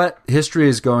you know what? History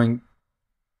is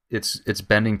it's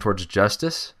bending towards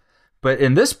justice. But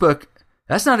in this book,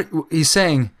 that's not, he's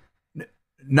saying,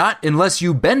 not unless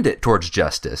you bend it towards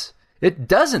justice. It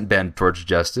doesn't bend towards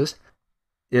justice.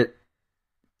 You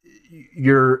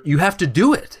have to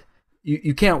do it.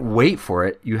 You can't wait for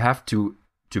it. You have to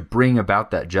bring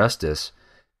about that justice.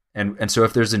 And so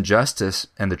if there's injustice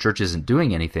and the church isn't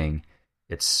doing anything,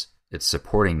 it's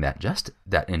supporting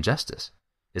that injustice.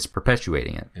 It's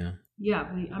perpetuating it.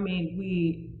 Yeah.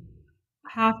 We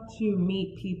have to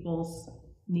meet people's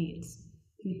needs,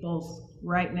 people's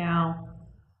right now,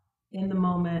 in the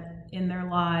moment, in their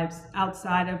lives,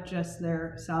 outside of just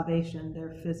their salvation,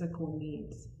 their physical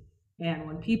needs. And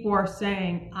when people are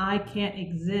saying, I can't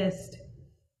exist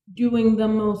doing the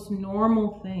most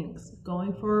normal things,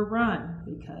 going for a run,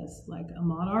 because like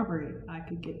Ahmaud Arbery, I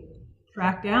could get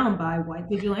tracked down by white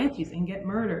vigilantes and get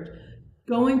murdered.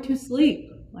 Going to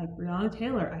sleep, like Breonna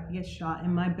Taylor, I could get shot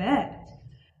in my bed.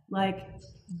 Like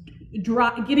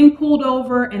getting pulled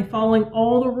over and following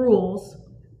all the rules,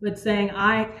 but saying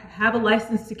I have a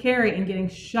license to carry and getting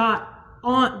shot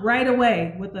on right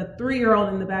away with a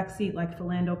 3-year-old in the back seat like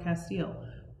Philando Castile.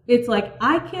 It's like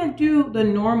I can't do the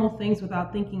normal things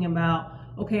without thinking about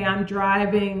okay, I'm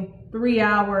driving 3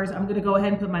 hours. I'm going to go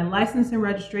ahead and put my license and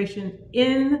registration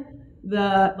in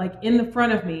the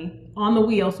front of me on the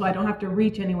wheel, so I don't have to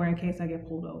reach anywhere in case I get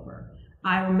pulled over.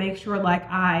 I will make sure like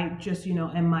I just,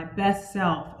 am my best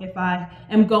self. If I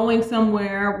am going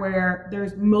somewhere where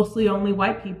there's mostly only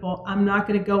white people, I'm not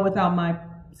going to go without my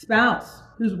spouse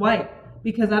who's white,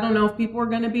 because I don't know if people are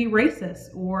going to be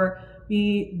racist or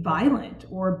be violent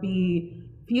or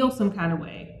feel some kind of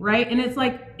way, right? And it's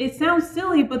like, it sounds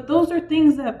silly, but those are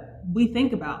things that we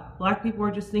think about. Black people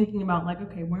are just thinking about like,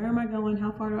 okay, where am I going?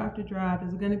 How far do I have to drive?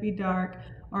 Is it going to be dark?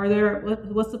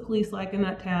 What's the police like in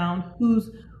that town? Who's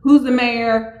the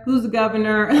mayor? Who's the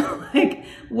governor? Like,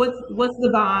 what's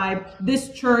the vibe?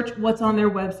 This church, what's on their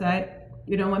website?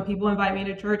 When people invite me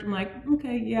to church, I'm like,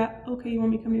 okay, you want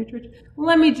me to come to your church?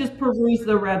 Let me just peruse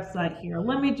the website here.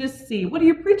 Let me just see. What are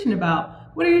you preaching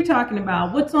about? What are you talking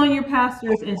about? What's on your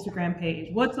pastor's Instagram page?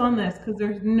 What's on this? Because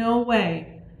there's no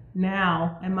way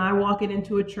now am I walking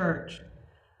into a church,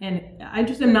 and I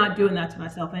just am not doing that to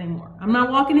myself anymore. I'm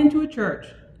not walking into a church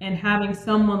and having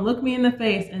someone look me in the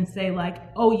face and say like,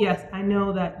 oh yes, I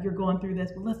know that you're going through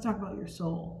this, but let's talk about your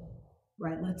soul,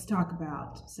 right? Let's talk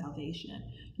about salvation.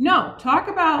 No, talk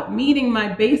about meeting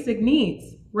my basic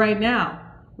needs right now,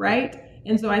 right?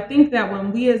 And so I think that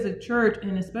when we as a church,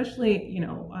 and especially,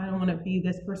 I don't want to be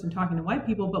this person talking to white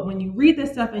people, but when you read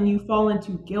this stuff and you fall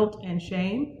into guilt and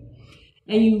shame,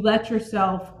 and you let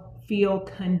yourself feel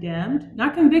condemned,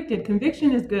 not convicted.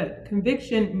 Conviction is good.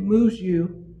 Conviction moves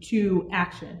you to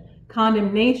action.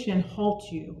 Condemnation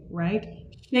halts you, right?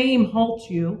 Shame halts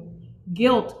you.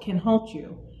 Guilt can halt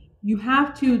you. You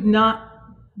have to not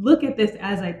look at this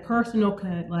as a personal,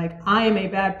 like, I am a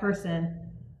bad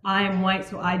person, I am white,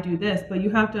 so I do this. But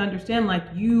you have to understand, like,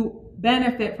 you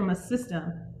benefit from a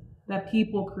system that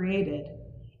people created.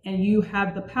 And you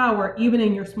have the power, even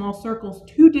in your small circles,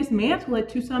 to dismantle it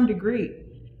to some degree.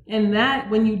 And that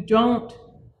when you don't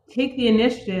take the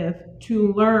initiative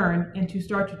to learn and to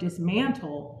start to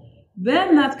dismantle,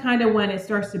 then that's kind of when it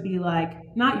starts to be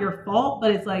like, not your fault,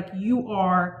 but it's like you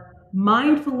are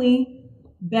mindfully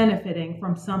benefiting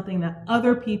from something that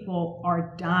other people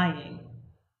are dying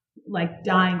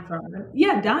from.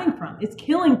 Yeah, dying from. It's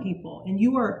killing people. And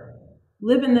you are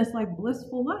living this like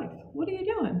blissful life. What are you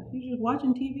doing? You're just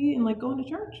watching TV and like going to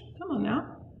church? Come on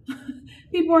now.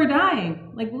 People are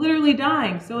dying, like literally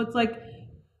dying. So it's like,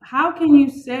 how can you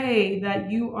say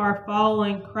that you are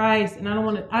following Christ? And I don't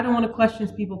want to question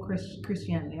people's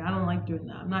Christianity. I don't like doing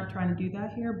that. I'm not trying to do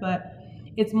that here, but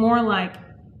it's more like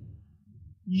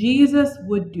Jesus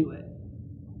would do it.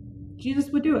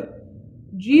 Jesus would do it.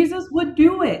 Jesus would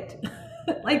do it.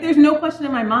 Like, there's no question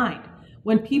in my mind.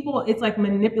 When people, it's like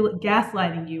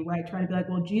gaslighting you, right? Trying to be like,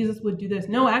 well, Jesus would do this.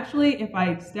 No, actually, if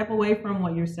I step away from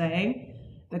what you're saying,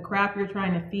 the crap you're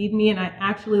trying to feed me, and I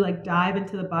actually like dive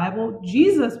into the Bible,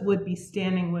 Jesus would be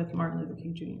standing with Martin Luther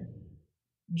King Jr.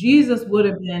 Jesus would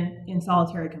have been in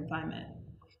solitary confinement.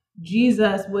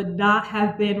 Jesus would not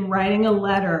have been writing a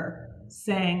letter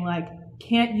saying like,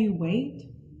 can't you wait?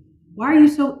 Why are you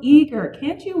so eager?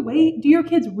 Can't you wait? Do your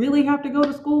kids really have to go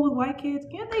to school with white kids?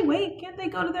 Can't they wait? Can't they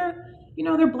go to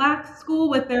their black school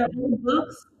with their own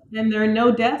books and their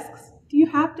no desks? Do you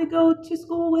have to go to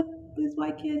school with these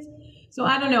white kids? So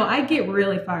I don't know. I get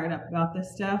really fired up about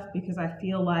this stuff because I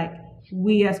feel like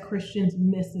we as Christians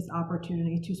miss this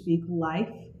opportunity to speak life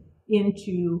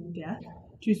into death,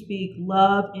 to speak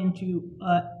love into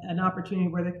an opportunity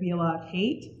where there could be a lot of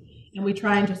hate. And we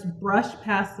try and just brush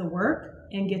past the work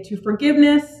and get to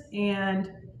forgiveness and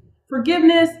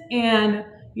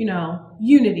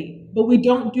unity. But we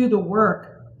don't do the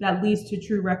work that leads to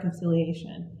true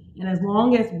reconciliation. And as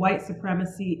long as white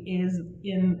supremacy is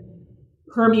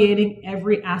permeating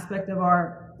every aspect of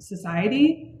our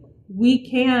society, we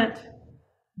can't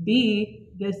be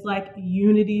this like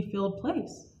unity-filled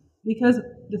place because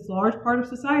this large part of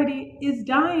society is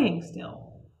dying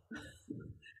still.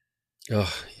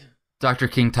 Oh, Dr.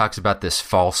 King talks about this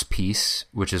false peace,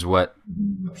 which is what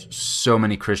so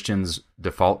many Christians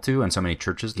default to and so many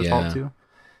churches default to.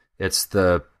 It's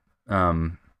the, I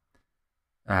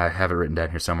have it written down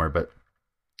here somewhere,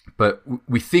 but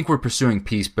we think we're pursuing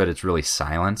peace, but it's really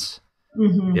silence.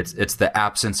 Mm-hmm. It's the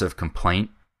absence of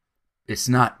complaint. It's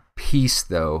not peace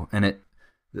though. And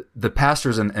the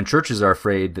pastors and churches are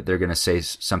afraid that they're going to say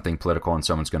something political and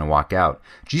someone's going to walk out.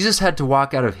 Jesus had to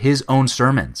walk out of his own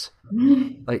sermons.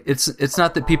 Like it's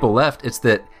not that people left, it's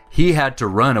that he had to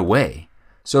run away.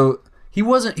 So he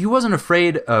wasn't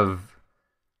afraid of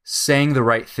saying the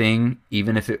right thing,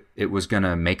 even if it was going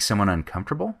to make someone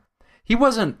uncomfortable. He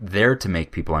wasn't there to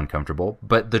make people uncomfortable,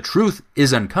 but the truth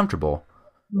is uncomfortable.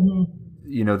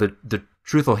 Mm-hmm. The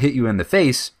truth will hit you in the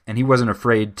face, and he wasn't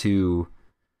afraid to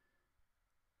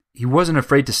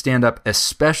stand up,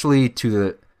 especially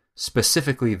to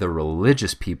specifically the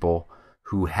religious people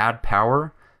who had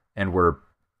power and were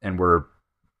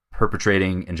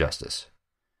perpetrating injustice.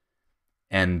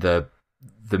 And the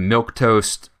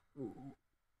milquetoast,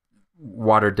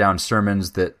 watered down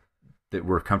sermons that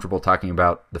we're comfortable talking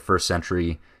about the first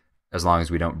century, as long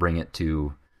as we don't bring it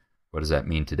to what does that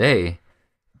mean today,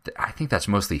 I think that's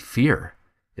mostly fear.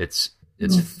 It's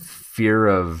fear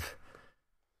of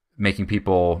making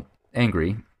people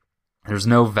angry. There's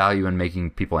no value in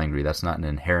making people angry. That's not an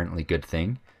inherently good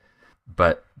thing.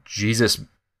 But Jesus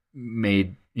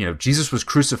was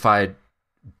crucified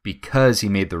because he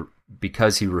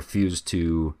refused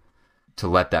to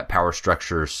let that power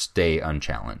structure stay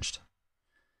unchallenged.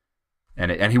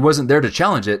 And he wasn't there to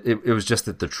challenge it. It was just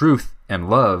that the truth and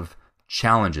love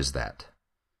challenges that.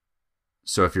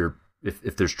 So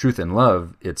if there's truth and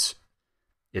love, it's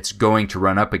going to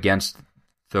run up against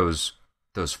those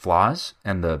flaws.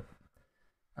 And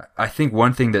I think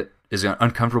one thing that is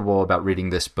uncomfortable about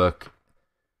reading this book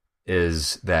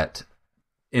is that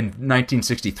in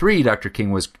 1963, Dr.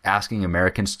 King was asking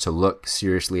Americans to look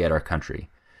seriously at our country.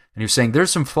 And he was saying,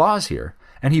 there's some flaws here.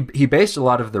 And he based a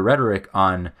lot of the rhetoric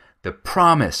on the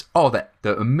promise,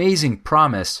 the amazing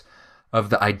promise of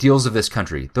the ideals of this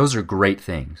country. Those are great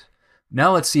things.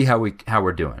 Now let's see how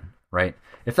we're doing, right?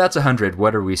 If that's 100,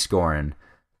 what are we scoring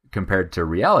compared to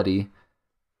reality?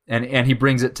 And he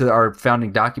brings it to our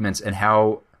founding documents and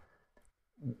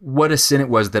what a sin it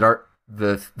was that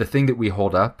the thing that we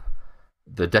hold up,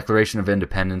 the Declaration of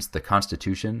Independence, the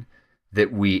Constitution,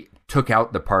 that we took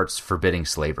out the parts forbidding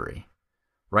slavery,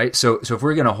 right? So if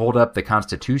we're going to hold up the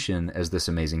Constitution as this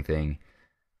amazing thing,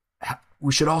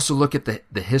 we should also look at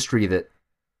the history that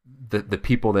the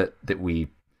people that we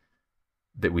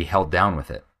held down with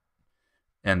it.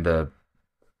 And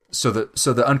so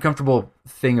the uncomfortable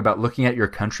thing about looking at your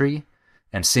country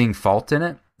and seeing fault in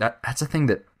it, that's a thing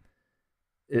that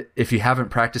if you haven't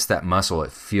practiced that muscle,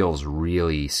 it feels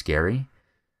really scary.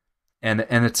 And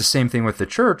it's the same thing with the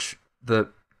church. The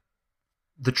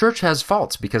church has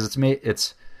faults because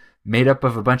it's made up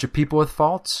of a bunch of people with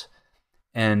faults.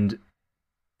 And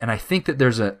I think that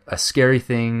there's a scary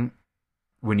thing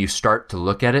when you start to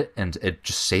look at it and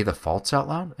just say the faults out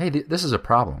loud. Hey, this is a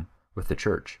problem with the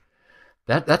church.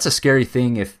 That's a scary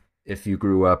thing if you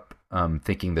grew up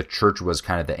thinking the church was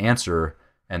kind of the answer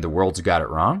and the world's got it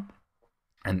wrong,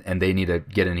 and they need to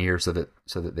get in here so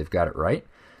that they've got it right.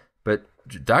 But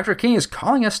Dr. King is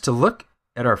calling us to look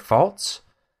at our faults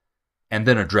and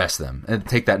then address them and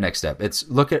take that next step. It's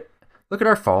look at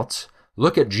our faults,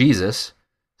 look at Jesus,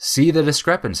 see the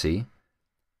discrepancy.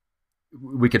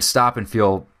 We could stop and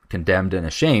feel condemned and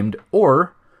ashamed,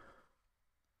 or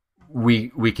we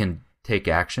can take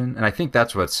action. And I think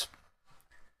that's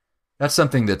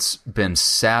something that's been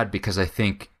sad, because I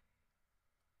think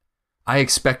I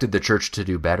expected the church to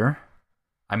do better.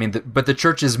 I mean, but the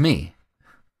church is me,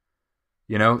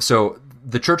 so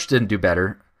the church didn't do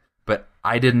better, but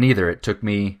I didn't either. It took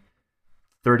me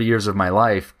 30 years of my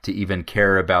life to even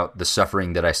care about the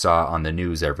suffering that I saw on the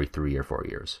news every 3 or 4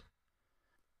 years.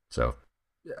 So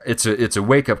it's a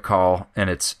wake up call, and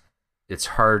it's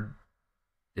hard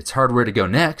where to go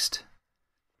next.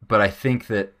 But I think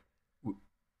that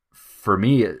for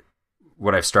me,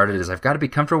 what I've started is I've got to be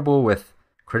comfortable with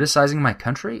criticizing my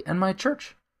country and my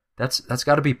church. That's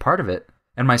got to be part of it,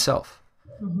 and myself,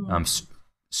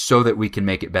 so that we can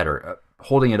make it better.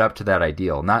 Holding it up to that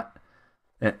ideal, not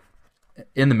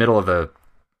in the middle of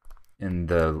in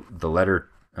the letter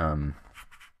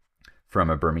from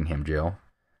a Birmingham jail.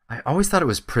 I always thought it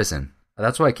was prison.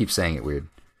 That's why I keep saying it weird.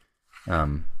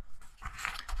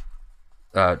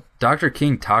 Dr.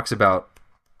 King talks about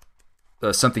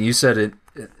something you said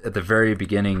at the very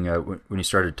beginning when you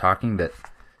started talking, that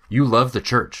you love the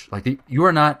church. Like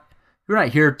you're not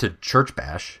here to church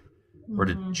bash or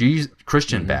to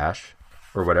Christian bash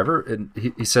or whatever. And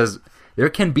he says there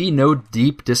can be no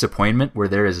deep disappointment where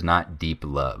there is not deep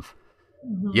love.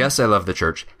 Yes, I love the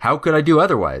church. How could I do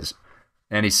otherwise?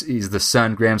 And he's the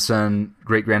son, grandson,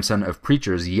 great-grandson of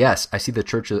preachers. Yes, I see the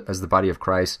church as the body of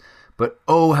Christ, but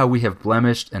oh, how we have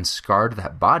blemished and scarred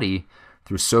that body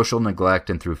through social neglect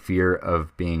and through fear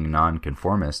of being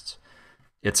nonconformists.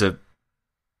 It's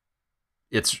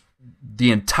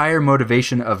the entire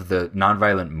motivation of the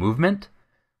nonviolent movement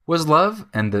was love,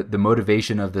 and the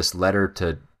motivation of this letter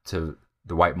to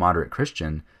the white moderate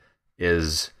Christian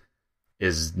is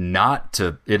not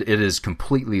to, it is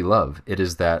completely love. It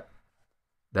is that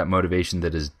motivation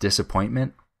that is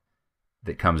disappointment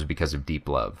that comes because of deep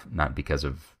love, not because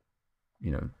of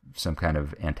some kind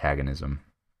of antagonism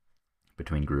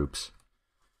between groups.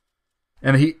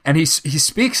 And he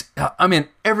speaks. I mean,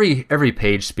 every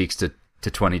page speaks to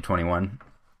 2021,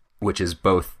 which is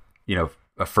both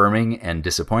affirming and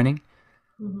disappointing.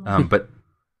 Mm-hmm. But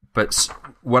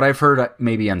what I've heard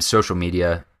maybe on social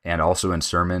media and also in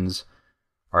sermons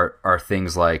are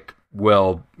things like,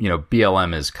 well,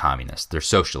 BLM is communist, they're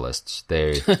socialists,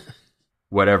 they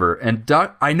whatever. And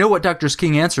I know what Dr.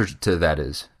 King's answer to that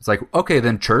is. It's like, okay,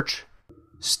 then church,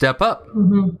 step up.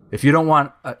 Mm-hmm. If you don't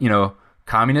want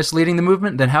communists leading the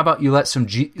movement, then how about you let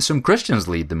some Christians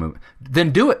lead the movement?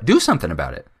 Then do something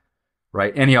about it,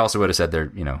 right? And he also would have said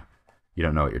there, you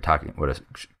don't know what a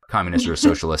communist or a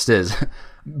socialist is,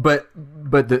 but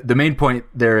the main point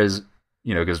there is,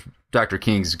 because Dr.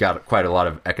 King's got quite a lot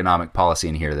of economic policy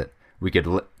in here that we could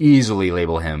easily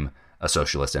label him a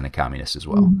socialist and a communist as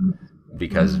well,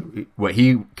 because what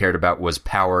he cared about was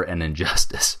power and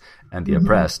injustice and the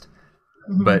oppressed.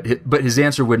 But his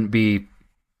answer wouldn't be,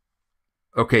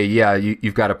 okay, yeah,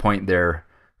 you've got a point there.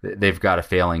 They've got a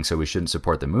failing, so we shouldn't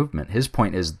support the movement. His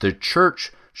point is the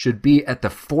church should be at the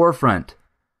forefront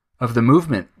of the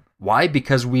movement. Why?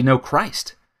 Because we know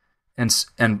Christ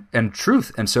and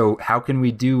truth. And so how can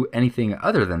we do anything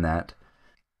other than that?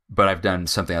 But I've done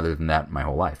something other than that my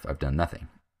whole life. I've done nothing.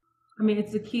 I mean,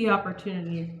 it's a key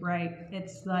opportunity, right?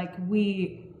 It's like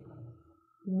we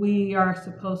are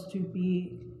supposed to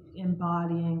be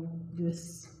embodying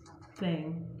this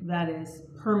thing that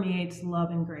permeates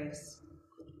love and grace.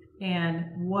 And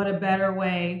what a better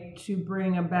way to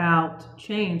bring about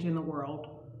change in the world,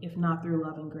 if not through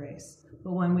love and grace.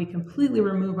 But when we completely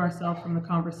remove ourselves from the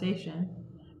conversation,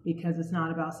 because it's not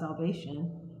about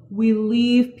salvation, we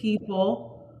leave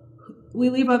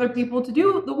other people to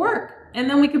do the work, and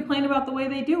then we complain about the way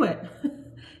they do it.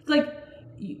 It's like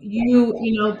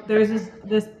there's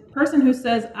this person who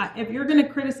says, if you're going to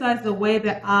criticize the way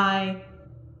that I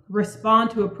respond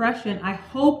to oppression, I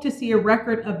hope to see a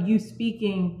record of you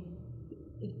speaking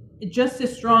just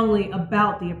as strongly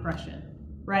about the oppression,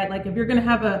 right? Like if you're going to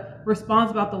have a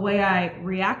response about the way I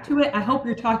react to it, I hope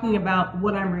you're talking about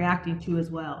what I'm reacting to as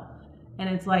well. And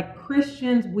it's like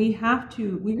Christians, we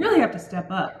really have to step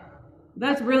up.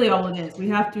 That's really all it is. We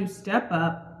have to step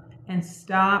up and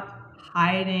stop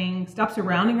hiding, stop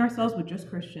surrounding ourselves with just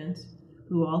Christians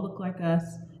who all look like us,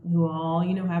 and who all,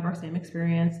 have our same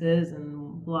experiences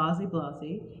and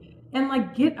blasey, and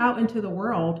like get out into the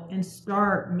world and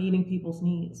start meeting people's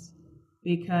needs,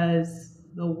 because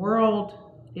the world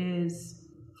is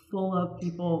full of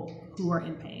people who are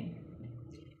in pain.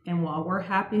 And while we're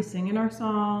happy singing our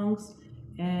songs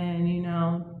and,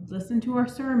 listen to our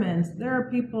sermons, there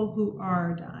are people who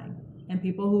are dying, and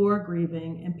people who are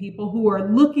grieving, and people who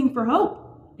are looking for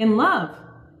hope and love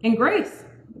and grace.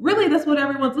 Really, that's what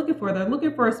everyone's looking for. They're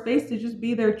looking for a space to just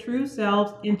be their true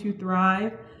selves and to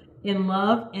thrive in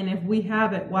love. And if we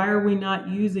have it, why are we not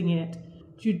using it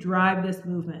to drive this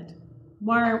movement?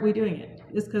 Why aren't we doing it?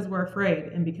 It's because we're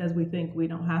afraid and because we think we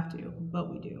don't have to,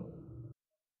 but we do.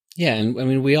 Yeah, and I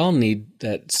mean, we all need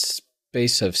that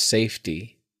space of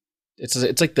safety. It's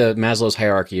like the Maslow's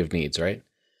hierarchy of needs, right?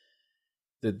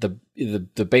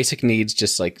 The basic needs,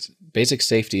 just like basic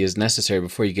safety, is necessary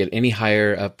before you get any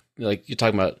higher up. Like you're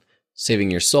talking about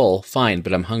saving your soul, fine,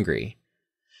 but I'm hungry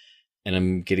and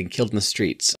I'm getting killed in the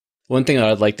streets. One thing that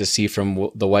I'd like to see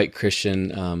from the white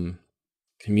Christian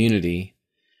community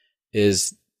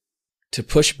is to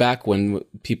push back when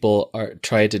people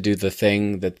try to do the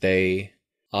thing that they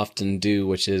often do,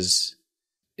 which is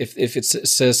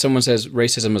if someone says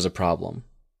racism is a problem,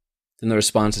 then the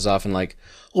response is often like,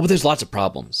 "Oh, but there's lots of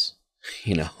problems,"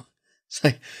 It's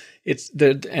like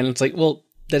it's like, well,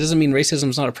 that doesn't mean racism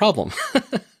is not a problem,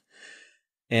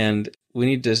 and we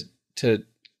need to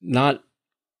not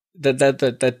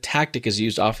that tactic is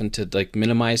used often to like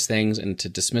minimize things and to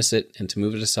dismiss it and to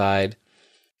move it aside.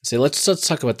 Say, let's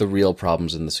talk about the real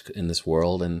problems in this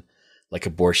world, and like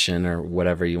abortion or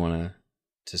whatever you want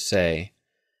to say.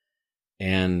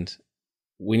 And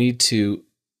we need to,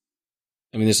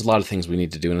 I mean, there's a lot of things we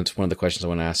need to do, and it's one of the questions I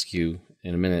want to ask you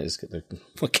in a minute is,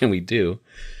 what can we do?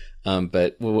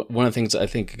 But one of the things I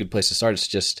think a good place to start is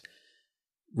just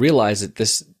realize that the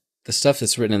stuff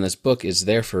that's written in this book is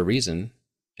there for a reason,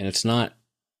 and it's not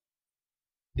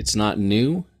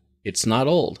new, it's not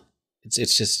old.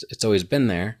 It's always been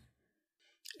there.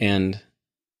 And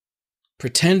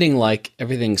pretending like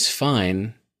everything's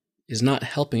fine is not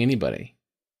helping anybody.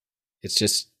 It's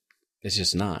just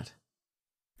not.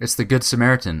 It's the Good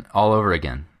Samaritan all over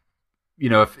again.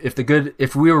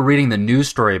 If we were reading the news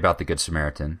story about the Good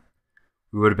Samaritan,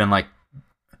 we would have been like,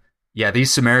 yeah,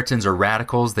 these Samaritans are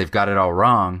radicals, they've got it all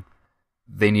wrong.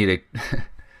 they need to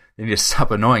they need to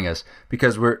stop annoying us,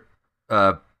 because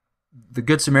the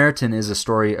Good Samaritan is a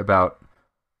story about,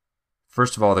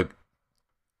 first of all,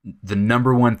 the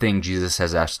number one thing Jesus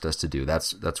has asked us to do.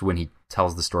 That's when he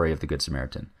tells the story of the Good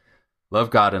Samaritan. Love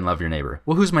God and love your neighbor.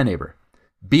 Well, who's my neighbor?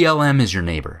 BLM is your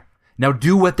neighbor. Now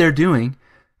do what they're doing.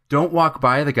 Don't walk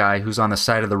by the guy who's on the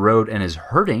side of the road and is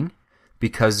hurting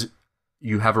because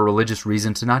you have a religious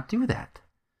reason to not do that.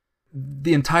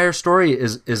 The entire story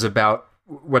is about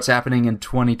what's happening in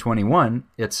 2021.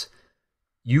 It's,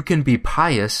 you can be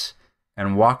pious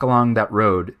and walk along that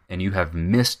road and you have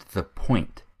missed the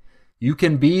point. You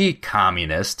can be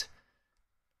communist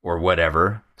or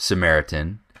whatever,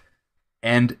 Samaritan,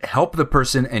 and help the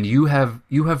person, and you have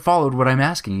followed what I'm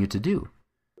asking you to do.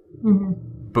 Mm-hmm.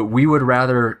 But we would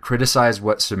rather criticize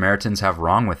what Samaritans have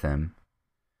wrong with them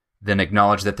than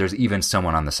acknowledge that there's even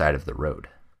someone on the side of the road.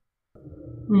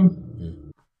 Mm-hmm.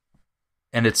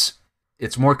 And it's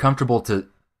more comfortable to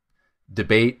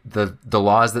debate the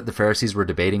laws that the Pharisees were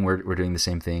debating. We're doing the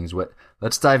same things.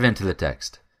 Let's dive into the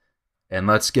text and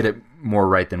let's get it more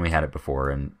right than we had it before,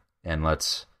 and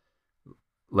let's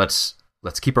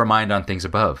keep our mind on things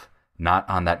above, not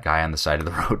on that guy on the side of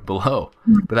the road below.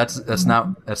 But that's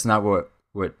not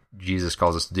what Jesus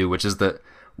calls us to do, which is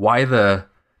why the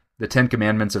Ten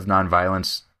Commandments of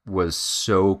nonviolence was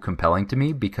so compelling to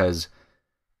me, because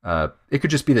it could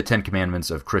just be the Ten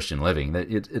Commandments of Christian living.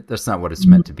 That's not what it's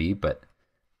meant to be, but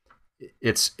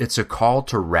it's a call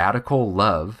to radical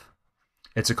love.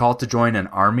 It's a call to join an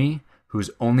army whose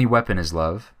only weapon is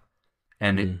love,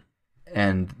 and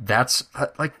that's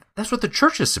what the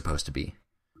church is supposed to be.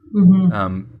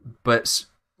 Mm-hmm. But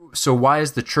so why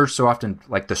is the church so often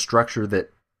like the structure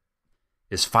that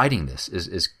is fighting this,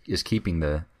 is keeping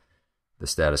the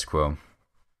status quo?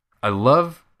 I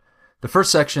love the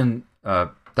first section.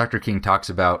 Dr. King talks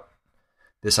about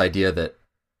this idea that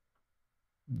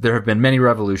there have been many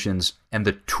revolutions, and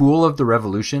the tool of the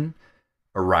revolution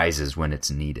arises when it's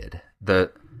needed.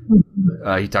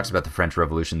 He talks about the French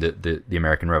Revolution, the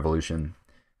American Revolution,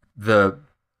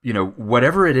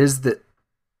 whatever it is that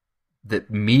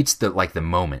meets the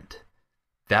moment,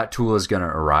 that tool is going to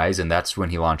arise, and that's when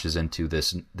he launches into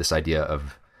this idea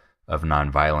of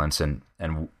nonviolence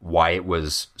and why it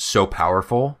was so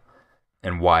powerful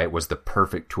and why it was the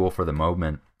perfect tool for the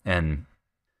moment. And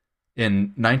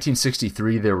in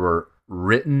 1963, there were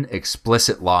written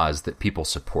explicit laws that people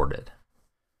supported.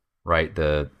 Right?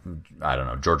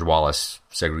 George Wallace,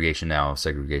 segregation now,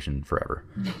 segregation forever.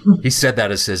 He said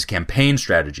that as his campaign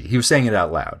strategy. He was saying it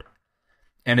out loud.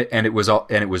 And it was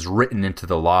written into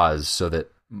the laws so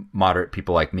that moderate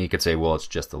people like me could say, well, it's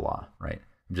just the law, right?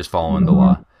 I'm just following the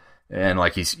law. And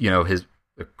like his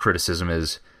criticism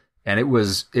is, and it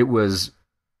was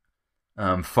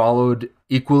followed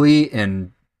equally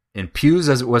in pews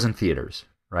as it was in theaters,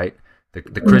 right?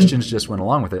 The Christians just went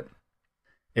along with it.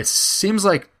 It seems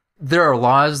like there are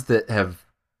laws they're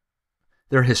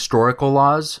historical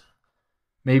laws,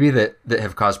 maybe that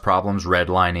have caused problems,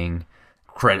 redlining,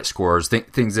 credit scores,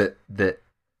 things that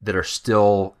are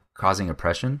still causing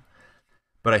oppression.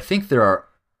 But I think there are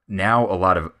now a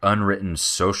lot of unwritten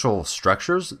social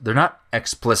structures. They're not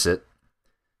explicit.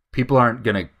 People aren't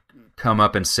going to come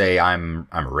up and say, I'm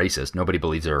a racist. Nobody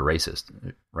believes they're a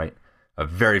racist, right?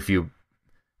 Very few.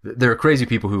 There are crazy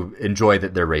people who enjoy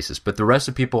that they're racist, but the rest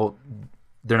of people,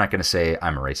 they're not going to say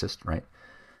I'm a racist, right?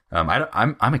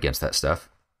 I'm against that stuff.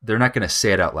 They're not going to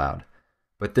say it out loud,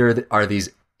 but there are these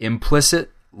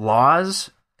implicit laws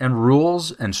and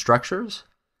rules and structures.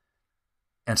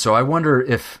 And so I wonder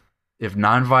if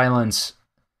nonviolence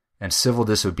and civil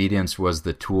disobedience was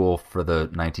the tool for the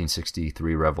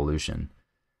 1963 revolution.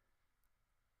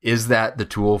 Is that the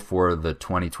tool for the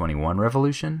 2021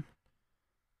 revolution?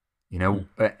 And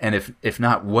if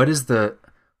not, what is the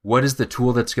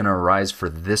tool that's going to arise for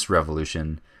this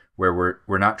revolution, where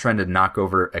we're not trying to knock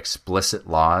over explicit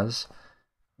laws,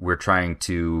 we're trying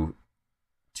to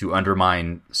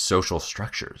undermine social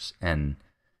structures and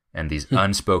these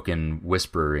unspoken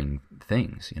whispering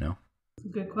things, It's a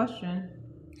good question.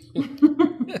 You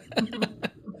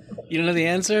don't know the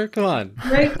answer? Come on.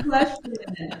 Great question.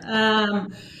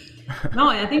 No,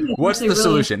 I think what's the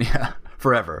solution? Yeah,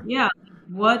 forever. Yeah.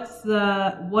 What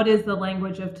is the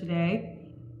language of today?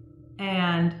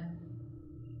 And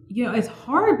it's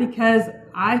hard because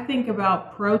I think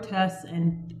about protests,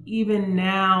 and even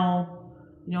now,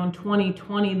 in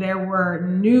 2020, there were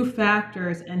new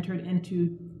factors entered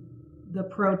into the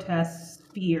protest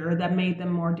sphere that made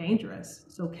them more dangerous.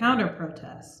 So counter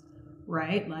protests,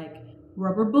 right? Like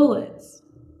rubber bullets,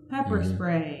 pepper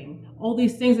spraying, all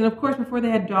these things. And of course, before they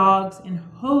had dogs and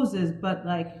hoses, but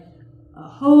like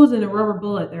hose and a rubber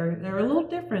bullet. They're a little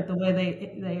different the way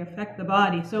they affect the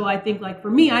body. So I think, like,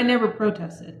 for me, I never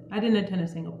protested. I didn't attend a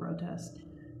single protest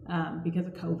because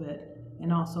of COVID,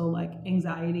 and also like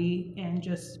anxiety and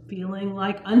just feeling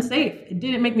like unsafe. It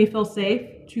didn't make me feel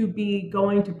safe to be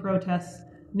going to protests,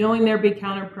 knowing there'd be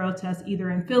counter protests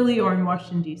either in Philly or in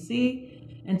Washington,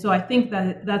 D.C. And so I think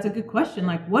that that's a good question.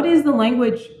 Like, what is the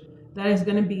language that is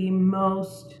going to be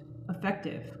most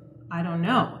effective? I don't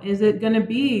know. Is it going to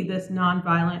be this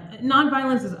nonviolent?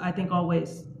 Nonviolence is, I think,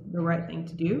 always the right thing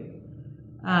to do.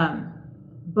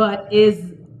 But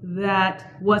is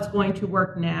that what's going to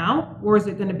work now? Or is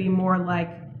it going to be more like,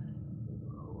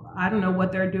 I don't know,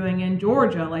 what they're doing in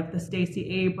Georgia, like the Stacey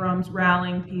Abrams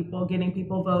rallying people, getting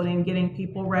people voting, getting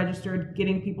people registered,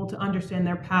 getting people to understand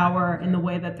their power and the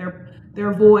way that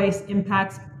their voice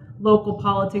impacts local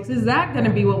politics. Is that going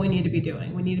to be what we need to be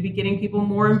doing? We need to be getting people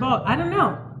more involved. I don't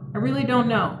know. I really don't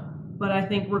know. But I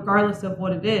think regardless of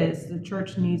what it is, the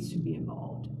church needs to be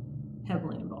involved,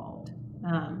 heavily involved.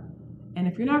 And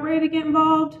if you're not ready to get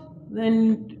involved,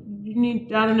 then you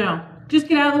need, I don't know, just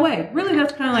get out of the way. Really,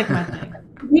 that's kind of like my thing.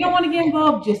 If you don't want to get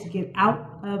involved, just get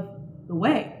out of the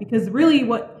way. Because really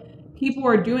what people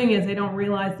are doing is they don't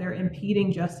realize they're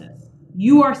impeding justice.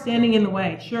 You are standing in the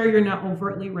way. Sure, you're not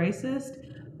overtly racist,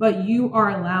 but you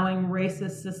are allowing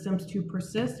racist systems to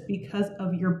persist because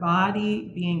of your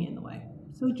body being in the way.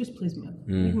 So just please move.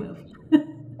 Move.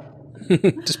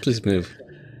 Just please move.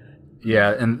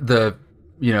 Yeah, and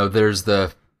there's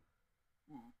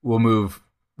we'll move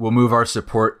our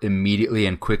support immediately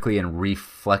and quickly and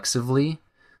reflexively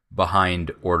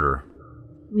behind order.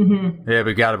 Mm-hmm. Yeah,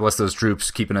 we got to bless those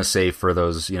troops keeping us safe for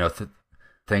those,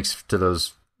 thanks to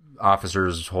those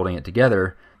officers holding it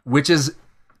together, which is,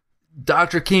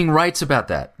 Dr. King writes about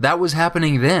that. That was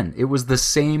happening then. It was the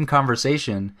same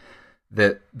conversation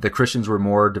that the Christians were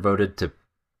more devoted to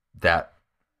that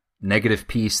negative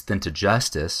peace than to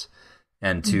justice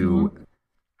and to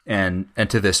and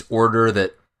to this order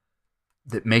that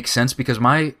makes sense, because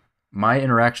my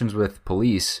interactions with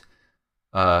police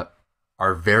are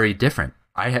very different.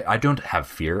 I don't have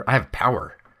fear. I have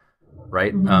power,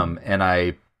 right? And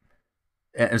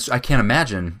so I can't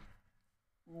imagine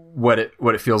what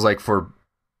it feels like for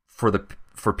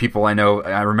people I know.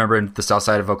 I remember in the south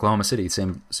side of Oklahoma City,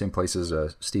 same place as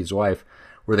Steve's wife,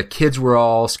 where the kids were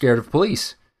all scared of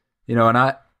police, and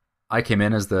I came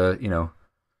in as the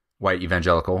white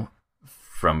evangelical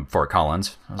from Fort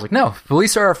Collins. I was like, no,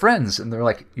 police are our friends, and they're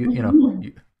like,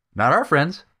 not our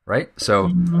friends, right?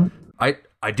 So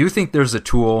I do think there's a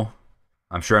tool.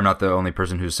 I'm sure I'm not the only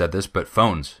person who said this, but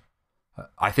phones.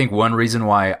 I think one reason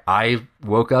why I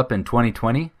woke up in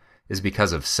 2020 is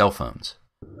because of cell phones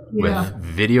with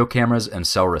video cameras and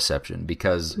cell reception,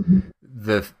 because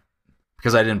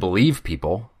because I didn't believe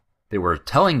people. They were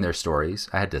telling their stories.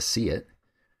 I had to see it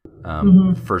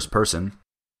first person.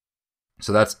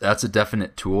 So that's a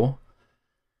definite tool.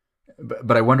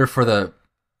 But I wonder for the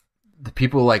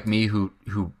people like me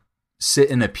who sit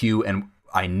in a pew and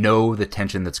I know the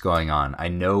tension that's going on. I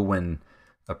know when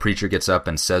a preacher gets up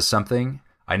and says something,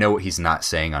 I know what he's not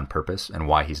saying on purpose and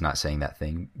why he's not saying that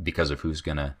thing, because of who's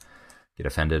going to get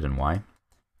offended and why.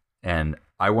 And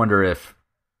I wonder if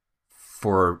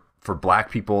for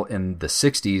black people in the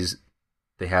 60s,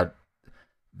 they had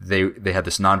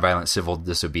this nonviolent civil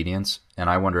disobedience, and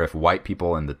I wonder if white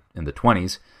people in the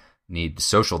 20s need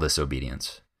social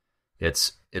disobedience.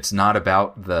 It's not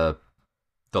about the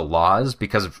laws,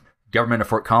 because government of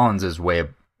Fort Collins is way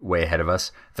ahead of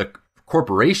us. The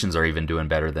corporations are even doing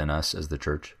better than us as the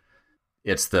church.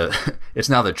 It's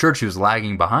now the church who's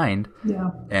lagging behind.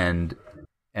 Yeah. And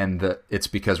it's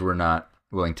because we're not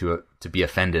willing to be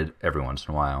offended every once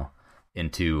in a while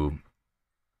into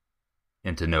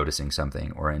noticing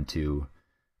something or into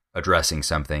addressing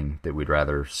something that we'd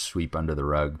rather sweep under the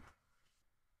rug.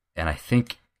 And I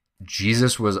think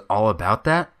Jesus was all about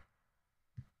that,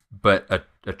 but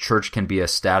a church can be a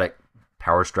static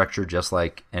power structure just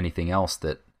like anything else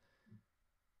that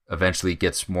eventually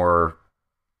it's more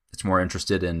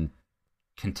interested in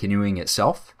continuing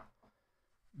itself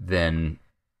than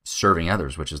serving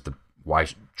others, which is why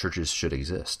churches should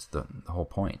exist, the whole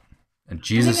point. And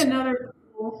Jesus, I think another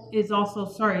tool is also,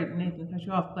 sorry Nathan, cut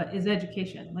you off, but is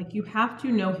education. Like, you have to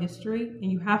know history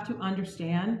and you have to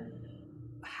understand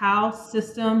how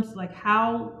systems, like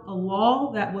how a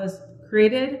law that was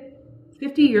created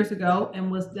 50 years ago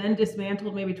and was then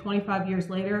dismantled maybe 25 years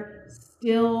later is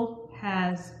still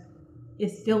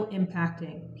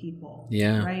impacting people.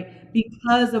 Yeah. Right?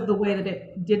 Because of the way that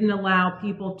it didn't allow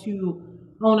people to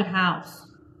own a house,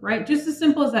 right? Just as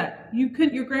simple as that.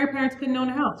 Your grandparents couldn't own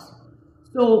a house.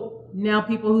 So now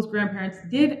people whose grandparents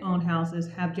did own houses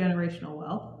have generational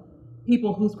wealth.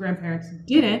 People whose grandparents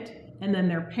didn't, and then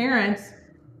their parents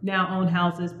now own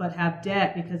houses but have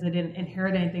debt because they didn't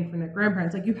inherit anything from their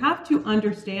grandparents. Like, you have to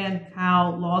understand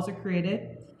how laws are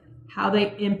created, how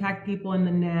they impact people in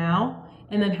the now,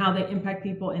 and then how they impact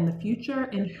people in the future,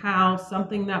 and how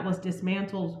something that was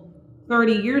dismantled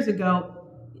 30 years ago,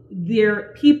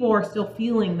 people are still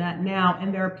feeling that now,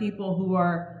 and there are people who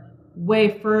are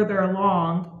way further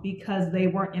along because they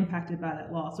weren't impacted by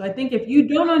that law. So I think if you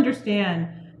don't understand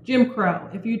Jim Crow,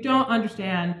 if you don't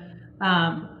understand,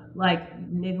 like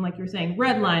Nathan, like you were saying,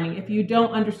 redlining, if you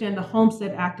don't understand the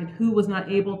Homestead Act and who was not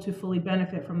able to fully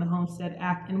benefit from the Homestead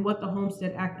Act and what the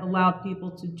Homestead Act allowed people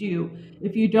to do,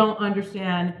 if you don't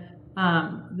understand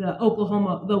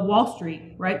the Wall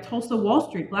Street, right? Tulsa Wall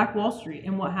Street, Black Wall Street,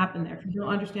 and what happened there. If you don't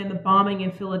understand the bombing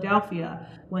in Philadelphia,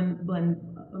 when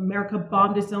America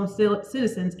bombed its own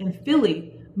citizens, and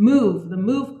Philly, the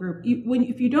MOVE group.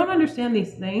 If you don't understand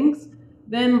these things,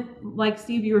 then, like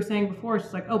Steve, you were saying before, it's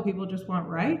just like, oh, people just want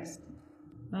rights?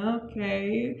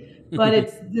 Okay. But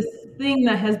it's this thing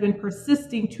that has been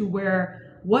persisting to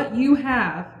where what you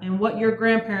have and what your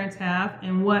grandparents have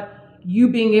and what you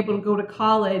being able to go to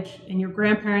college and your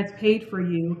grandparents paid for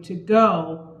you to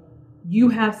go, you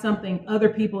have something other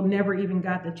people never even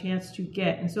got the chance to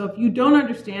get. And so if you don't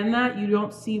understand that, you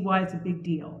don't see why it's a big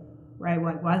deal, right?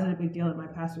 Why is it a big deal that my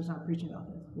pastor's not preaching about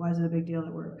this? Why is it a big deal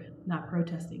that we're not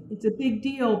protesting? It's a big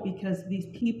deal because these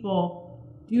people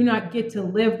do not get to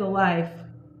live the life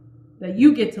that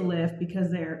you get to live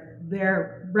because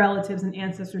their relatives and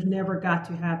ancestors never got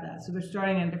to have that. So they're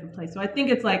starting at a different place. So I think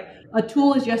it's like a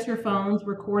tool is just your phones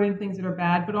recording things that are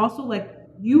bad, but also like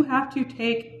you have to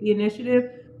take the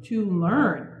initiative to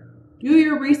learn. Do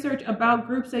your research about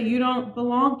groups that you don't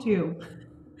belong to.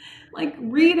 Like,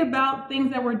 read about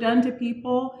things that were done to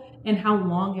people and how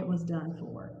long it was done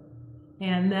for.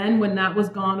 And then when that was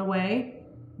gone away,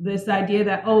 this idea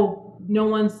that, oh,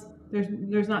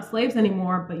 there's not slaves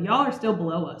anymore, but y'all are still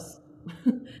below us.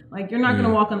 Like, you're not going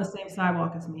to walk on the same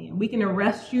sidewalk as me. And we can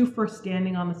arrest you for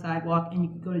standing on the sidewalk and you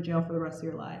can go to jail for the rest of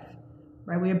your life.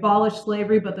 Right? We abolished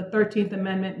slavery, but the 13th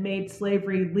Amendment made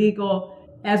slavery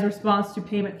legal as a response to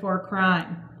payment for a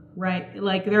crime. Right?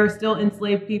 Like, there are still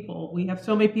enslaved people. We have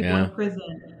so many people in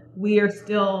prison. We are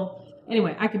still,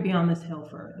 anyway, I could be on this hill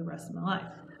for the rest of my life.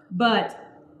 But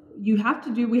we have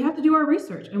to do our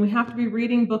research, and we have to be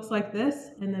reading books like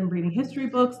this, and then reading history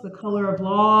books, The Color of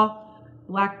Law,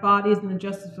 Black Bodies and the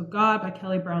Justice of God by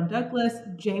Kelly Brown Douglas,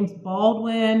 James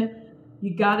Baldwin.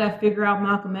 You gotta figure out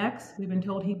Malcolm X. We've been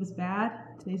told he was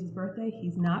bad. Today's his birthday.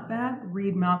 He's not bad.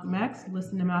 Read Malcolm X,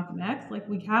 listen to Malcolm X. Like,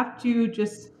 we have to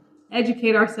just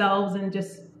educate ourselves and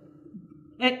just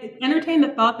entertain the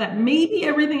thought that maybe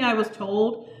everything I was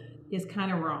told is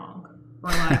kind of wrong, or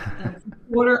like a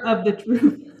quarter of the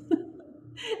truth.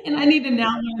 And I need to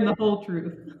now learn the whole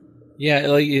truth. Yeah,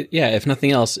 like, if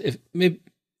nothing else, if maybe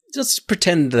just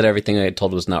pretend that everything I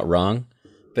told was not wrong,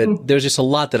 but there's just a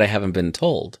lot that I haven't been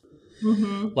told.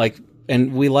 Like,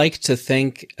 and we like to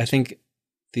think, I think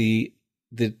the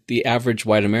average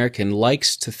white American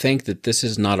likes to think that this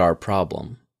is not our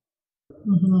problem.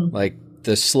 Like,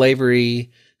 the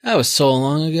slavery, that was so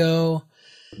long ago.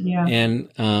 Yeah. And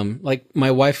like,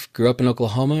 my wife grew up in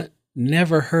Oklahoma,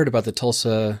 never heard about the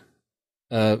Tulsa,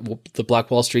 the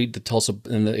Black Wall Street, the Tulsa,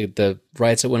 and the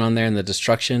riots that went on there and the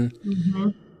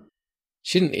destruction.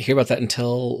 She didn't hear about that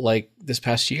until like this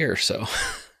past year or so.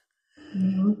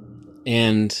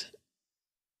 And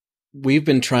we've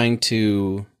been trying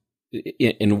to,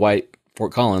 in white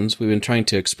Fort Collins, we've been trying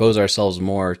to expose ourselves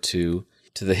more to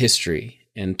the history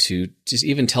and to just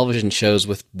even television shows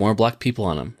with more Black people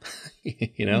on them,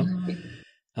 you know,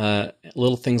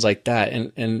 little things like that.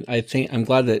 And I think I'm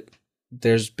glad that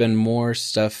there's been more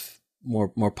stuff,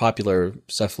 more popular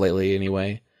stuff lately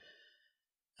anyway.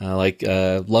 Like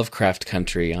Lovecraft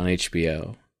Country on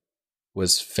HBO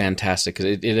was fantastic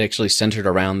because it actually centered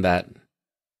around that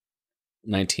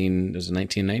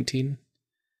 1919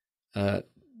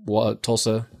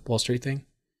 Tulsa Wall Street thing.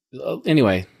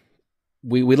 Anyway,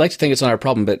 we like to think it's not our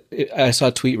problem, but I saw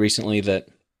a tweet recently that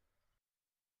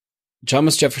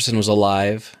Thomas Jefferson was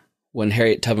alive when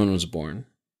Harriet Tubman was born.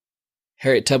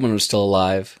 Harriet Tubman was still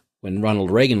alive when Ronald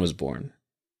Reagan was born.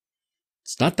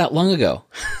 It's not that long ago.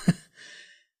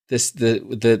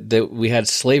 We had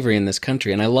slavery in this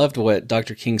country, and I loved what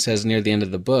Dr. King says near the end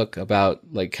of the book about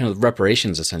like kind of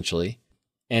reparations, essentially.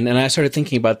 And I started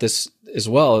thinking about this as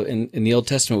well. In the Old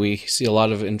Testament, we see a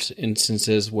lot of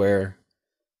instances where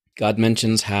God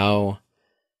mentions how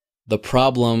the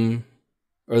problem,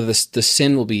 or the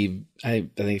sin will be, I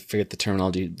think, forget the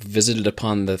terminology, visited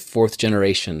upon the fourth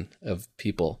generation of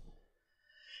people.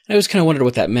 And I just kind of wondered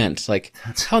what that meant. Like,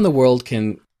 how in the world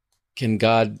can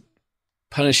God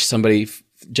punish somebody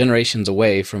generations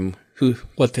away from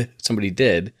somebody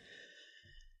did?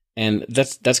 And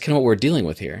that's kind of what we're dealing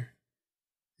with here.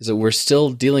 Is that we're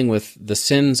still dealing with the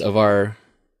sins of our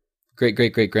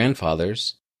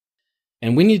great-great-great-grandfathers,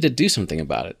 and we need to do something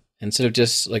about it. Instead of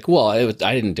just like, well,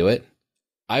 I didn't do it.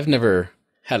 I've never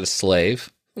had a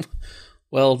slave.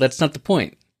 Well, that's not the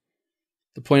point.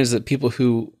 The point is that people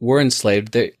who were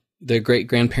enslaved, their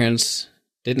great-grandparents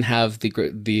didn't have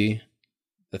the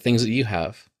things that you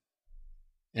have.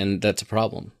 And that's a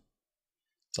problem.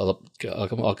 It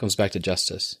all comes back to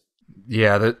justice.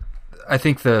 Yeah, I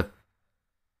think that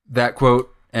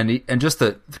quote and just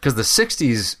because the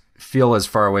 60s feel as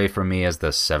far away from me as the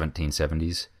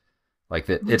 1770s. Like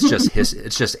that, it's just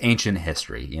it's just ancient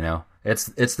history, you know.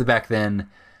 It's the back then,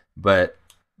 but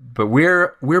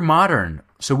we're modern,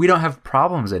 so we don't have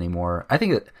problems anymore. I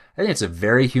think it's a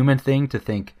very human thing to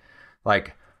think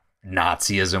like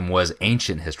Nazism was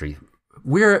ancient history.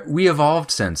 We evolved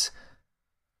since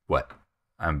what?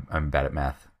 I'm bad at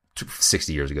math.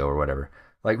 60 years ago or whatever.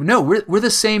 Like, no, we're the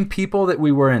same people that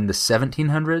we were in the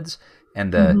 1700s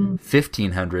and the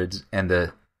 1500s and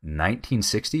the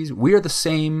 1960s. We are the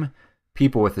same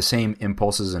people with the same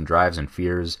impulses and drives and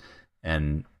fears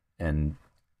and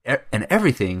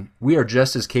everything. We are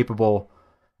just as capable.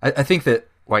 I think that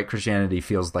white Christianity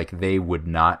feels like they would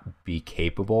not be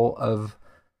capable of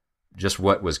just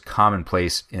what was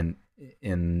commonplace in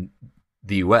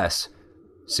the U.S.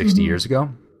 60 years ago,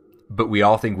 but we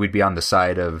all think we'd be on the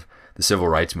side of the civil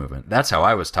rights movement. That's how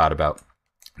I was taught about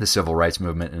the civil rights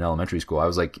movement in elementary school. I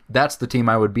was like, that's the team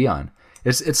I would be on.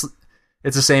 It's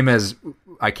the same as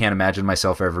I can't imagine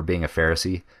myself ever being a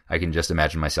Pharisee. I can just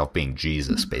imagine myself being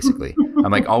Jesus, basically.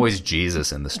 I'm like always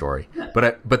Jesus in the story,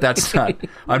 but that's not.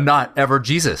 I'm not ever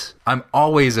Jesus. I'm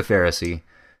always a Pharisee,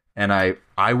 and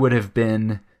I would have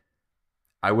been,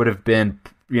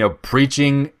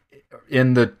 preaching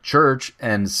in the church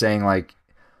and saying like,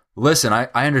 listen, I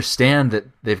understand that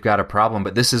they've got a problem,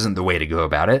 but this isn't the way to go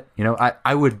about it. You know,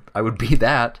 I would be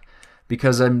that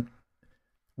because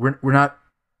we're not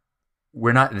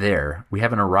there. We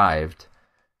haven't arrived,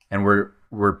 and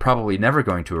we're probably never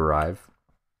going to arrive,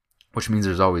 which means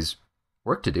there's always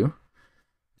work to do.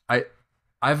 I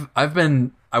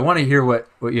want to hear what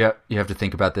you have to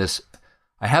think about this.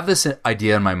 I have this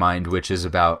idea in my mind, which is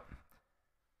about,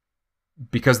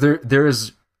 because there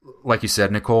is, like you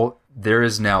said, Nicole, there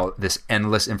is now this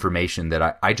endless information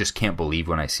that I just can't believe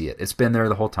when I see it. It's been there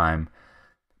the whole time,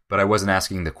 but I wasn't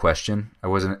asking the question. I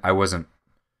wasn't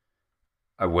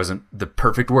the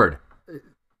perfect word.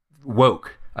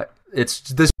 Woke. It's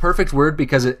this perfect word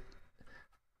because it,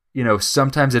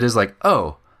 sometimes it is like,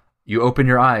 oh, you open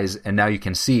your eyes and now you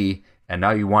can see, and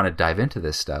now you want to dive into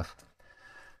this stuff.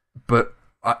 But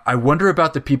I wonder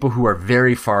about the people who are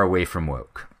very far away from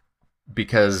woke,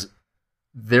 because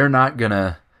they're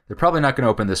probably not gonna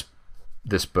open this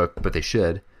book, but they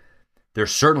should. They're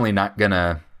certainly not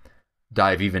gonna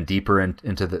dive even deeper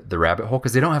into the rabbit hole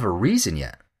because they don't have a reason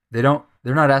yet. They're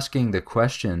not asking the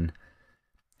question.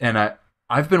 And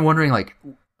I've been wondering, like,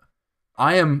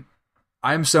 I'm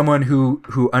someone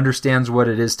who understands what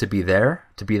it is to be there,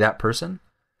 to be that person.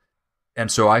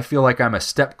 And so I feel like I'm a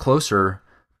step closer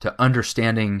to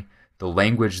understanding the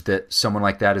language that someone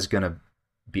like that is going to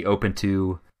be open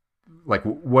to. Like,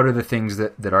 what are the things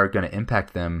that are going to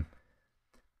impact them?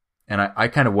 And I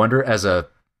kind of wonder, as a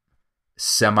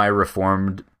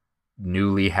semi-reformed,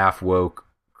 newly half-woke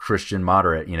Christian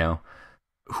moderate,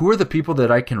 who are the people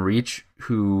that I can reach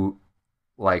who,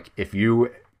 like, if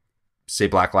you say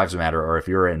Black Lives Matter, or if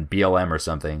you're in BLM or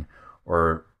something,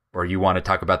 or you want to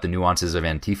talk about the nuances of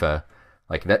Antifa,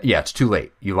 like that, yeah, it's too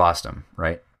late. You lost them,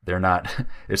 right? They're not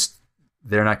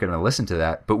going to listen to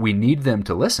that, but we need them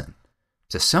to listen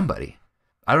to somebody.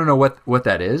 I don't know what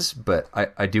that is, but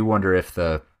I do wonder if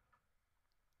there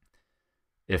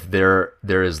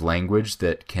is language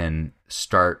that can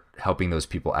start helping those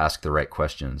people ask the right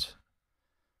questions,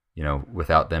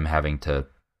 without them having to.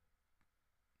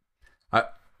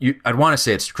 I'd want to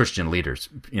say it's Christian leaders,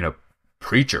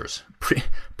 preachers,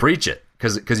 preach it,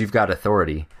 because you've got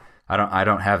authority. I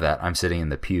don't have that. I'm sitting in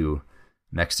the pew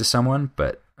next to someone,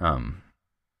 but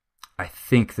I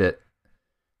think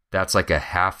that's like a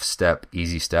half step,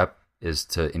 easy step, is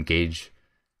to engage.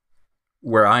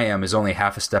 Where I am is only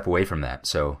half a step away from that.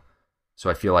 So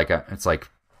I feel like it's like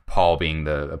Paul being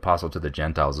the apostle to the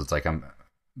Gentiles. It's like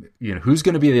who's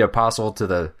going to be the apostle to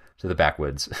the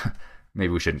backwoods?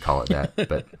 Maybe we shouldn't call it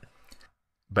that,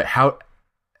 but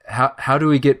how do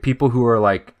we get people who are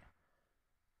like,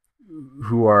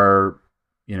 who are,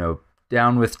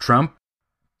 down with Trump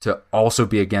to also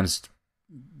be against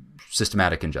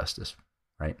systematic injustice,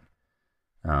 right?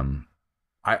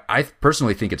 I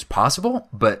personally think it's possible,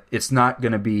 but it's not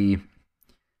going to be,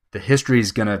 the history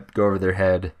is going to go over their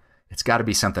head. It's got to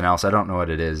be something else. I don't know what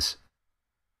it is,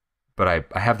 but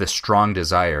I have this strong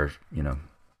desire,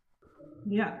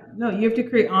 Yeah, no, you have to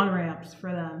create on-ramps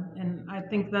for them. And I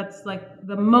think that's like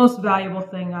the most valuable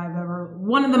thing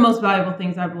one of the most valuable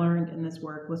things I've learned in this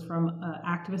work was from an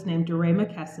activist named DeRay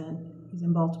McKesson. He's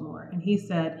in Baltimore. And he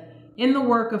said, in the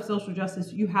work of social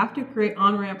justice, you have to create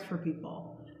on-ramps for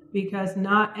people because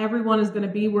not everyone is going to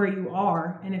be where you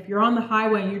are. And if you're on the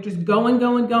highway and you're just going,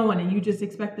 and you just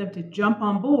expect them to jump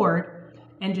on board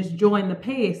and just join the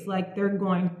pace, like they're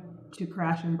going to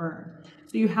crash and burn.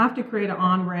 So you have to create an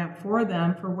on-ramp for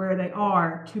them for where they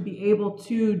are to be able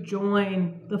to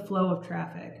join the flow of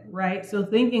traffic, right? So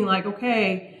thinking like,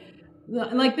 okay,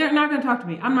 like they're not going to talk to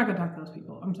me. I'm not going to talk to those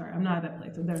people. I'm sorry. I'm not at that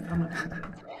place. I'm not talking to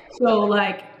them. So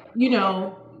like,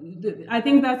 I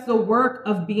think that's the work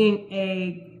of being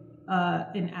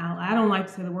an ally. I don't like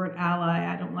to say the word ally.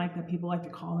 I don't like that people like to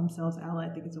call themselves ally. I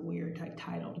think it's a weird type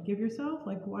title to give yourself.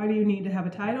 Like, why do you need to have a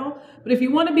title? But if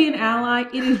you want to be an ally,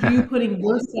 it is you putting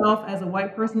yourself as a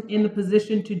white person in the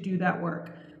position to do that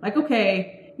work. Like,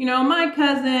 okay, my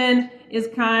cousin is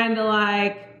kind of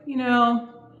like, they're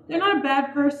not a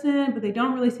bad person, but they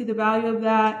don't really see the value of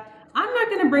that. I'm not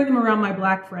going to bring them around my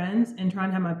black friends and try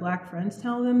and have my black friends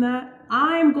tell them that.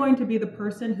 I'm going to be the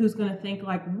person who's going to think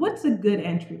like, what's a good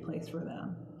entry place for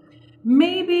them?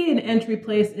 Maybe an entry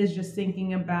place is just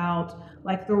thinking about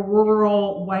like the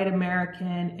rural white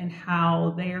American and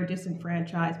how they are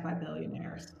disenfranchised by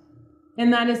billionaires.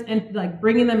 And that is like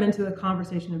bringing them into the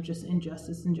conversation of just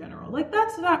injustice in general. Like,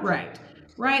 that's not right?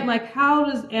 Like, how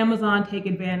does Amazon take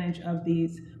advantage of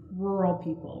these rural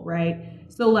people, right?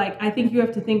 So like, I think you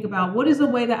have to think about what is a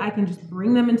way that I can just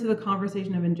bring them into the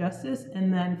conversation of injustice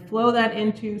and then flow that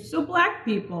into, so black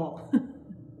people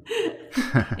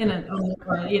in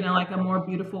a more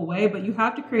beautiful way. But you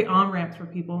have to create on-ramps for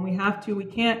people, and we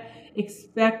can't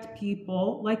expect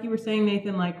people, like you were saying,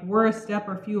 Nathan, like we're a step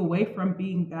or few away from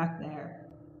being back there,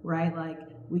 right? Like,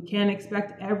 we can't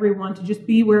expect everyone to just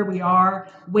be where we are,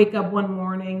 wake up one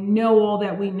morning, know all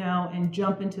that we know, and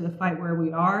jump into the fight where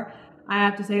we are. I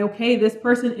have to say, okay, this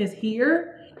person is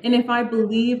here. And if I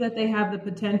believe that they have the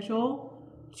potential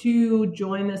to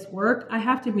join this work, I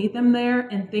have to meet them there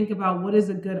and think about what is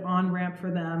a good on-ramp for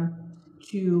them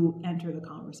to enter the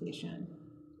conversation.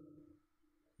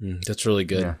 That's really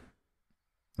good. Yeah.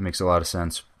 That makes a lot of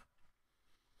sense.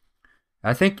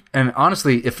 I think, and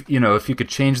honestly, if you could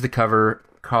change the cover,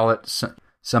 call it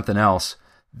something else,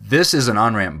 this is an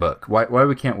on-ramp book. Why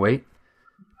We Can't Wait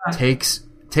takes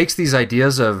these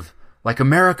ideas of like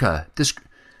America. This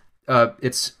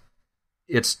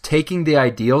it's taking the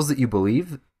ideals that you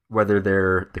believe, whether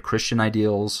they're the Christian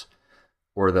ideals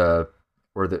or the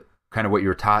kind of what you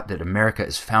were taught that America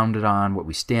is founded on, what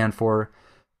we stand for.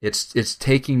 It's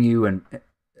taking you, and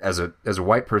as a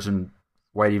white person,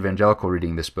 white evangelical,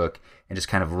 reading this book and just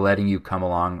kind of letting you come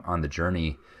along on the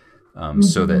journey,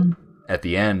 so that at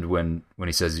the end, when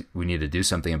he says we need to do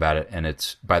something about it, and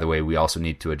it's, by the way, we also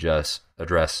need to address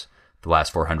the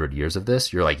last 400 years of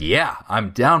this, you're like, yeah,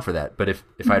 I'm down for that. But if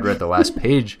I'd read the last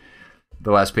page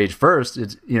first,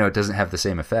 it's, it doesn't have the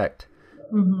same effect.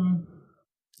 Mm-hmm.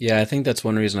 Yeah, I think that's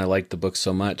one reason I like the book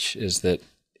so much, is that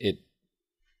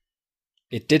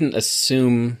it didn't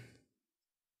assume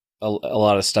a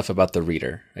lot of stuff about the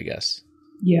reader, I guess.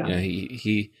 Yeah.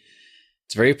 He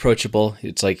it's very approachable.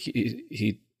 It's like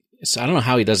I don't know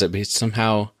how he does it, but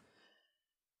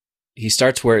he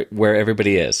starts where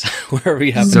everybody is, wherever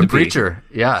you happen to be. The preacher,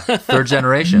 yeah, third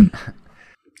generation.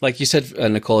 Like you said,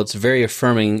 Nicole, it's very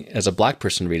affirming as a black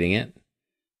person reading it,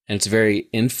 and it's very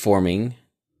informing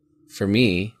for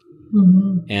me.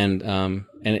 Mm-hmm.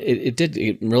 And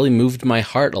it really moved my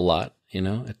heart a lot,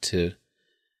 to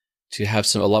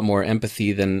have a lot more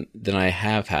empathy than I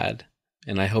have had,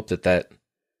 and I hope that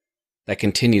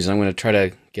continues. I'm going to try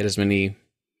to get as many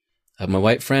of my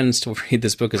white friends to read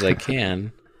this book as I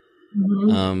can.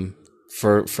 Mm-hmm.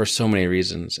 For so many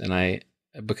reasons, and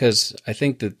because I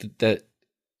think that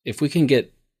if we can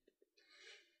get,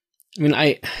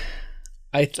 I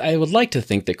would like to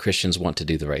think that Christians want to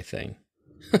do the right thing.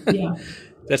 Yeah,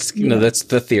 that's that's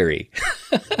the theory.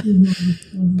 Mm-hmm.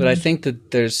 Mm-hmm. But I think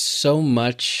that there's so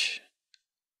much.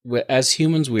 As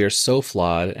humans, we are so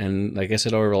flawed, and like I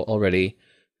said already,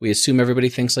 we assume everybody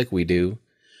thinks like we do.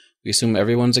 We assume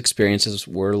everyone's experiences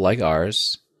were like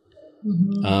ours.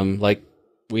 Mm-hmm. Like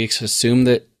we assume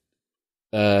that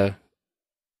that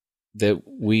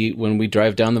when we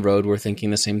drive down the road, we're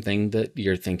thinking the same thing that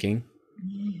you're thinking,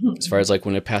 as far as like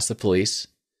when it passed the police.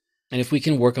 And if we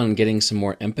can work on getting some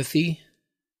more empathy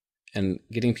and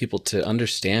getting people to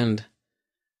understand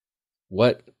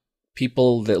what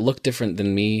people that look different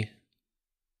than me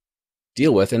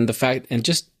deal with, and the fact, and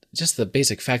just the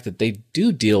basic fact that they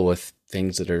do deal with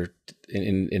things that are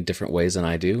in different ways than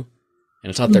I do, and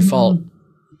it's not their fault.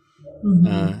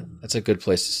 That's a good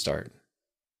place to start.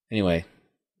 Anyway,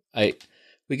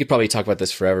 we could probably talk about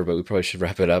this forever, but we probably should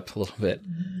wrap it up a little bit.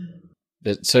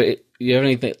 But so, you have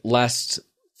any last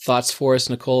thoughts for us,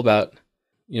 Nicole? About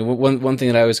one thing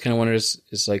that I always kind of wonder is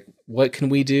like, what can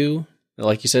we do?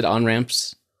 Like you said,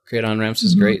 on-ramps, create on-ramps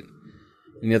is great.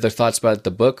 Any other thoughts about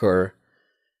the book or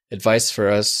advice for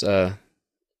us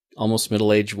almost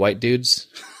middle-aged white dudes?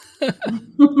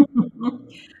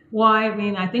 Well, I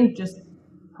mean, I think just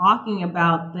talking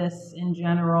about this in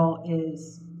general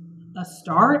is a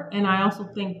start. And I also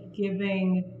think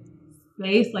giving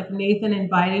space, like Nathan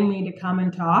inviting me to come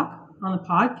and talk on the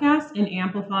podcast and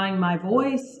amplifying my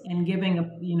voice and giving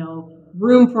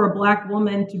room for a Black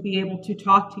woman to be able to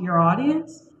talk to your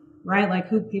audience, right? Like I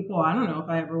don't know if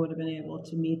I ever would have been able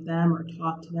to meet them or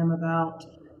talk to them about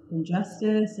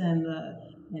injustice and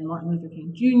Martin Luther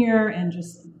King Jr. and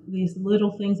just these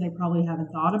little things they probably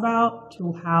haven't thought about,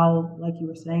 to how, like you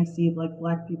were saying, Steve, like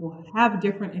Black people have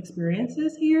different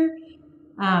experiences here.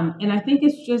 And I think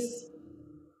it's just,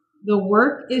 the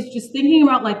work is just thinking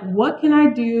about like, what can I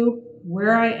do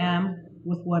where I am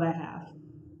with what I have?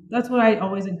 That's what I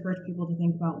always encourage people to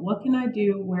think about. What can I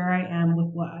do where I am with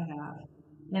what I have?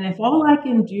 And if all I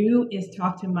can do is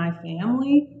talk to my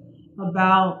family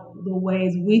about the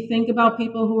ways we think about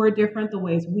people who are different, the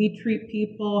ways we treat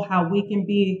people, how we can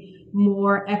be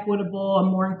more equitable, a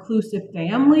more inclusive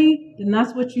family, then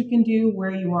that's what you can do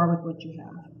where you are with what you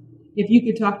have. If you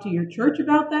could talk to your church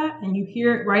about that and you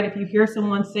hear it, right? If you hear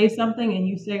someone say something and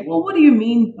you say, well, what do you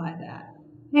mean by that?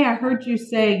 Hey, I heard you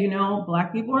say,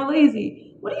 Black people are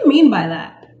lazy. What do you mean by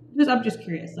that? I'm just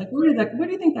curious. Like, where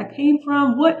do you think that came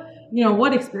from?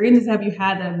 What experiences have you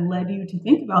had that led you to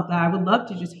think about that? I would love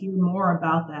to just hear more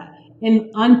about that and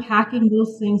unpacking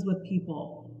those things with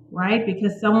people, right?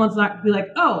 Because someone's not be like,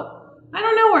 oh, I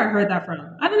don't know where I heard that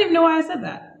from. I don't even know why I said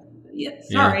that. Yeah,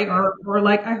 sorry. Yeah. Or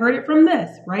like, I heard it from this,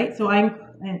 right? So I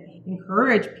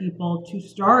encourage people to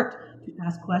start to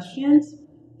ask questions,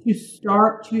 to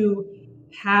start to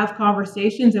have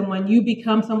conversations. And when you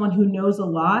become someone who knows a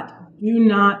lot, do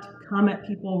not come at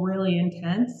people really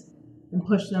intense and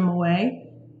push them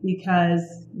away,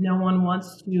 because no one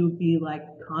wants to be like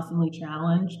constantly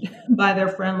challenged by their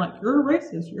friend, like, you're a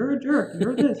racist, you're a jerk,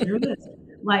 you're this, you're this.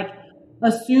 Like,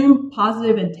 assume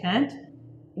positive intent,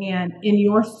 and in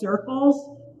your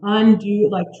circles,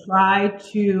 try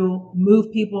to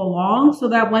move people along so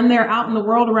that when they're out in the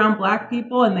world around Black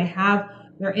people and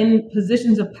they're in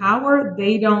positions of power,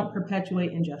 they don't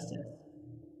perpetuate injustice,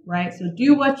 right? So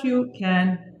do what you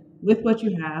can with what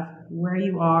you have, where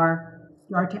you are,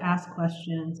 start to ask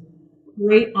questions,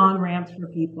 create on-ramps for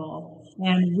people,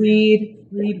 and read,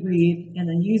 and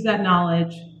then use that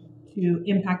knowledge to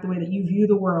impact the way that you view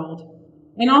the world.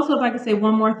 And also, if I could say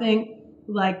one more thing,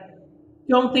 like,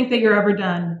 don't think that you're ever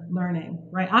done learning,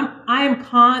 right? I am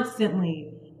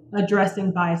constantly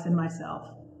addressing bias in myself.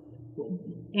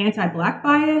 Anti-Black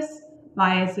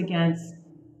bias against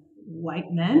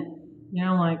white men,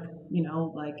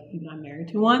 even I'm married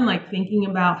to one, like thinking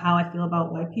about how I feel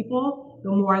about white people. The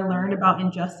more I learn about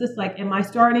injustice, like, am I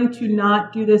starting to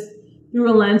not do this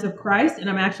through a lens of Christ? And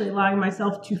I'm actually allowing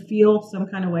myself to feel some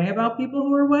kind of way about people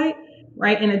who are white,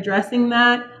 right? And addressing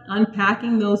that,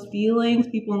 unpacking those feelings,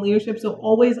 people in leadership. So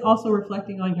always also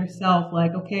reflecting on yourself,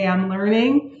 like, okay, I'm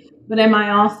learning, but am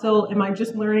I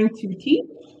just learning to teach?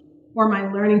 Or am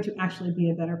I learning to actually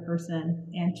be a better person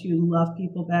and to love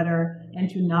people better and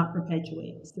to not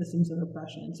perpetuate systems of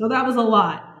oppression? So that was a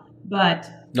lot, but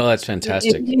no, that's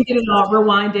fantastic. If you didn't get it all,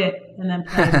 rewind it and then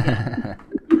play it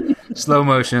again. Slow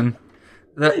motion.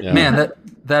 Man,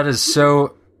 that is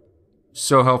so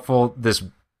helpful.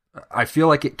 I feel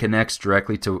like it connects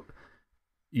directly to,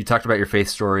 you talked about your faith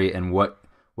story and what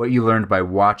you learned by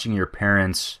watching your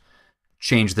parents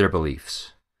change their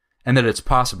beliefs, and that it's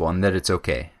possible and that it's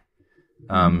okay.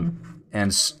 And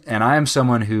I am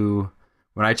someone who,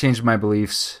 when I changed my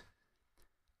beliefs,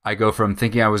 I go from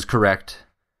thinking I was correct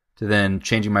to then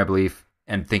changing my belief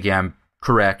and thinking I'm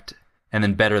correct and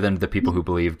then better than the people who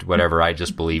believed whatever I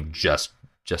just believed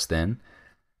just then.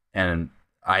 And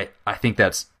I think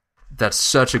that's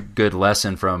such a good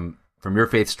lesson from your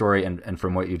faith story and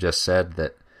from what you just said,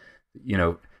 that,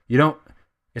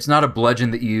 it's not a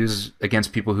bludgeon that you use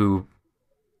against people who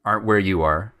aren't where you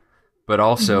are, but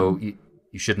also you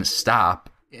shouldn't stop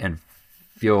and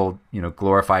feel,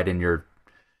 glorified in your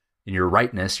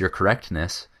rightness, your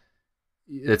correctness.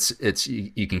 It's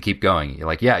you can keep going. You're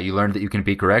like, yeah, you learned that you can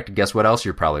be correct. Guess what else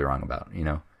you're probably wrong about?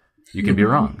 You can be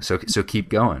wrong. So keep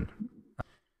going.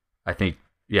 I think,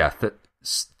 yeah.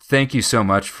 Thank you so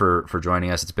much for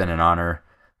joining us. It's been an honor.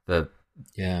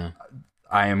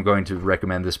 I am going to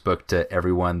recommend this book to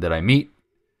everyone that I meet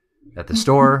at the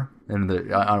store and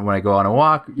when I go on a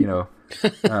walk.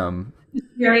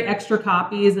 Very extra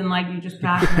copies and you just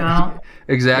pass them out.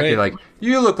 Exactly. Right. Like,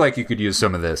 you look like you could use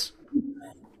some of this.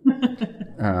 We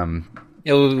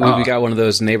got one of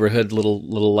those neighborhood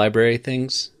little library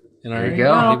things in our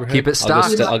neighborhood. Keep it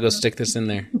stocked. I'll go stick this in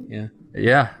there. Yeah.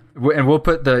 Yeah. And we'll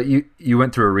put you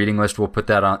went through a reading list. We'll put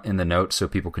that in the notes so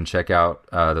people can check out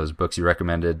those books you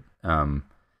recommended.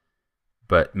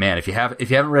 But man, if you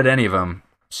haven't read any of them,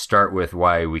 start with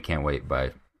Why We Can't Wait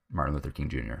by Martin Luther King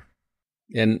Jr.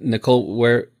 And Nicole,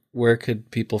 where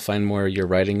could people find more of your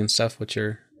writing and stuff? What's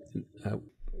your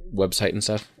website and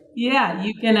stuff? Yeah,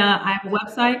 you can. I have a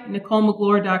website,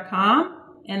 NicoleMagliore.com,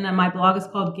 and then my blog is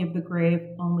called Give the Grave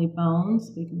Only Bones.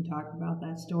 We can talk about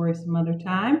that story some other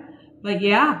time. But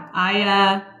yeah,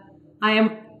 I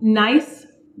am nice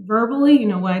verbally.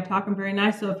 When I talk, I'm very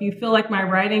nice. So if you feel like my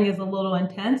writing is a little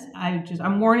intense,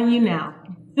 I'm warning you now.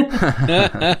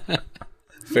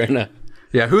 Fair enough.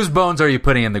 Yeah, whose bones are you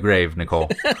putting in the grave, Nicole?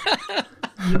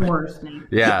 Yours, Nate.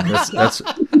 Yeah, that's.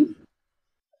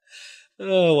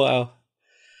 Oh wow.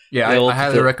 Yeah, I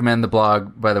highly recommend the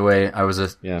blog. By the way, I was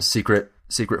a secret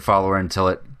follower until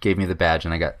it gave me the badge,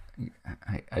 and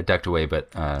I ducked away.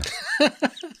 But I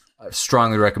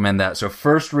strongly recommend that. So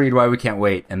first, read Why We Can't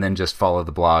Wait, and then just follow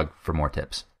the blog for more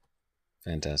tips.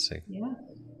 Fantastic. Yeah. All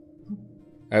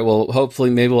right. Well, hopefully,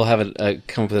 maybe we'll have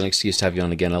come up with an excuse to have you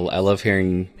on again. I love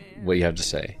hearing what you have to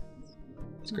say.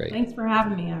 It's great. Thanks for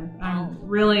having me. I'm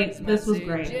really. This was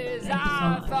great. Thank you so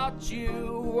much.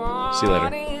 See you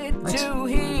later. Thanks.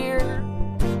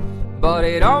 But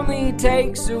it only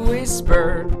takes a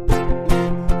whisper.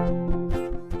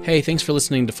 Hey, thanks for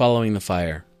listening to Following the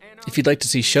Fire. If you'd like to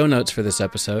see show notes for this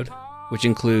episode, which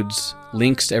includes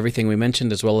links to everything we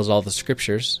mentioned as well as all the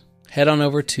scriptures, head on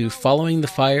over to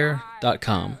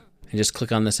followingthefire.com and just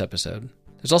click on this episode.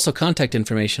 There's also contact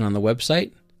information on the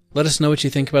website. Let us know what you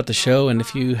think about the show and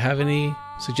if you have any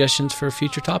suggestions for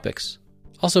future topics.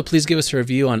 Also, please give us a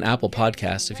review on Apple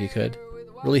Podcasts if you could. It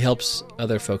really helps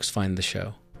other folks find the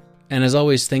show. And as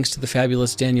always, thanks to the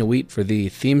fabulous Daniel Wheat for the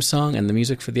theme song and the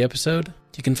music for the episode.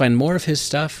 You can find more of his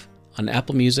stuff on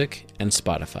Apple Music and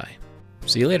Spotify.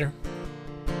 See you later.